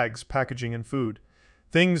 flags, packaging, and food.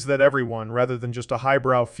 Things that everyone, rather than just a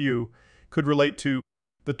highbrow few, could relate to.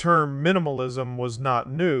 The term minimalism was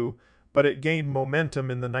not new, but it gained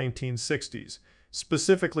momentum in the 1960s,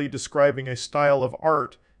 specifically describing a style of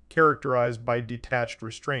art characterized by detached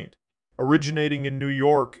restraint. Originating in New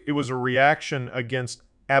York, it was a reaction against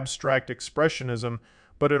abstract expressionism,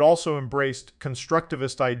 but it also embraced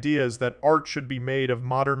constructivist ideas that art should be made of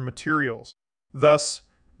modern materials. Thus,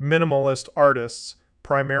 minimalist artists,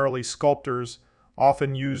 primarily sculptors,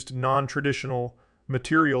 often used non-traditional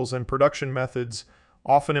materials and production methods,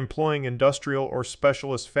 often employing industrial or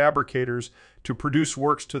specialist fabricators to produce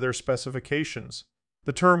works to their specifications.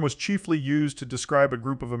 The term was chiefly used to describe a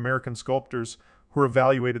group of American sculptors who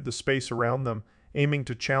evaluated the space around them, aiming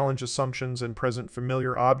to challenge assumptions and present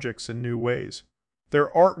familiar objects in new ways. Their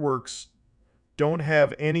artworks don't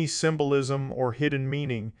have any symbolism or hidden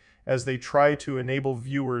meaning, as they try to enable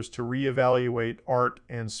viewers to reevaluate art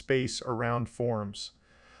and space around forms.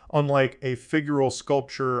 Unlike a figural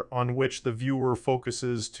sculpture on which the viewer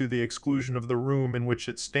focuses to the exclusion of the room in which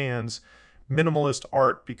it stands, minimalist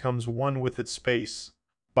art becomes one with its space.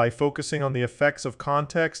 By focusing on the effects of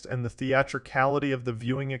context and the theatricality of the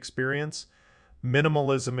viewing experience,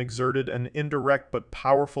 minimalism exerted an indirect but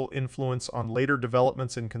powerful influence on later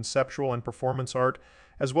developments in conceptual and performance art,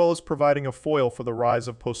 as well as providing a foil for the rise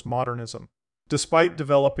of postmodernism. Despite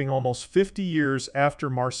developing almost 50 years after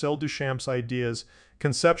Marcel Duchamp's ideas,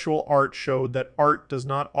 conceptual art showed that art does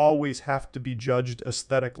not always have to be judged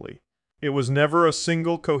aesthetically. It was never a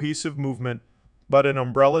single cohesive movement, but an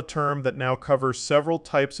umbrella term that now covers several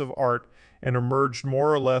types of art and emerged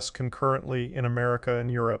more or less concurrently in America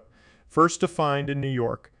and Europe. First defined in New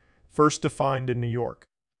York.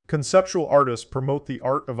 Conceptual artists promote the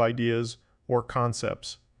art of ideas or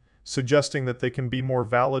concepts, suggesting that they can be more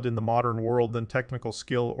valid in the modern world than technical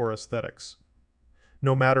skill or aesthetics.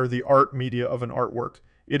 No matter the art media of an artwork,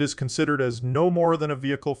 it is considered as no more than a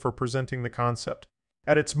vehicle for presenting the concept.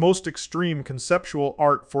 At its most extreme, conceptual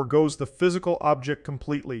art forgoes the physical object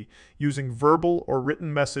completely, using verbal or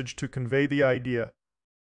written message to convey the idea.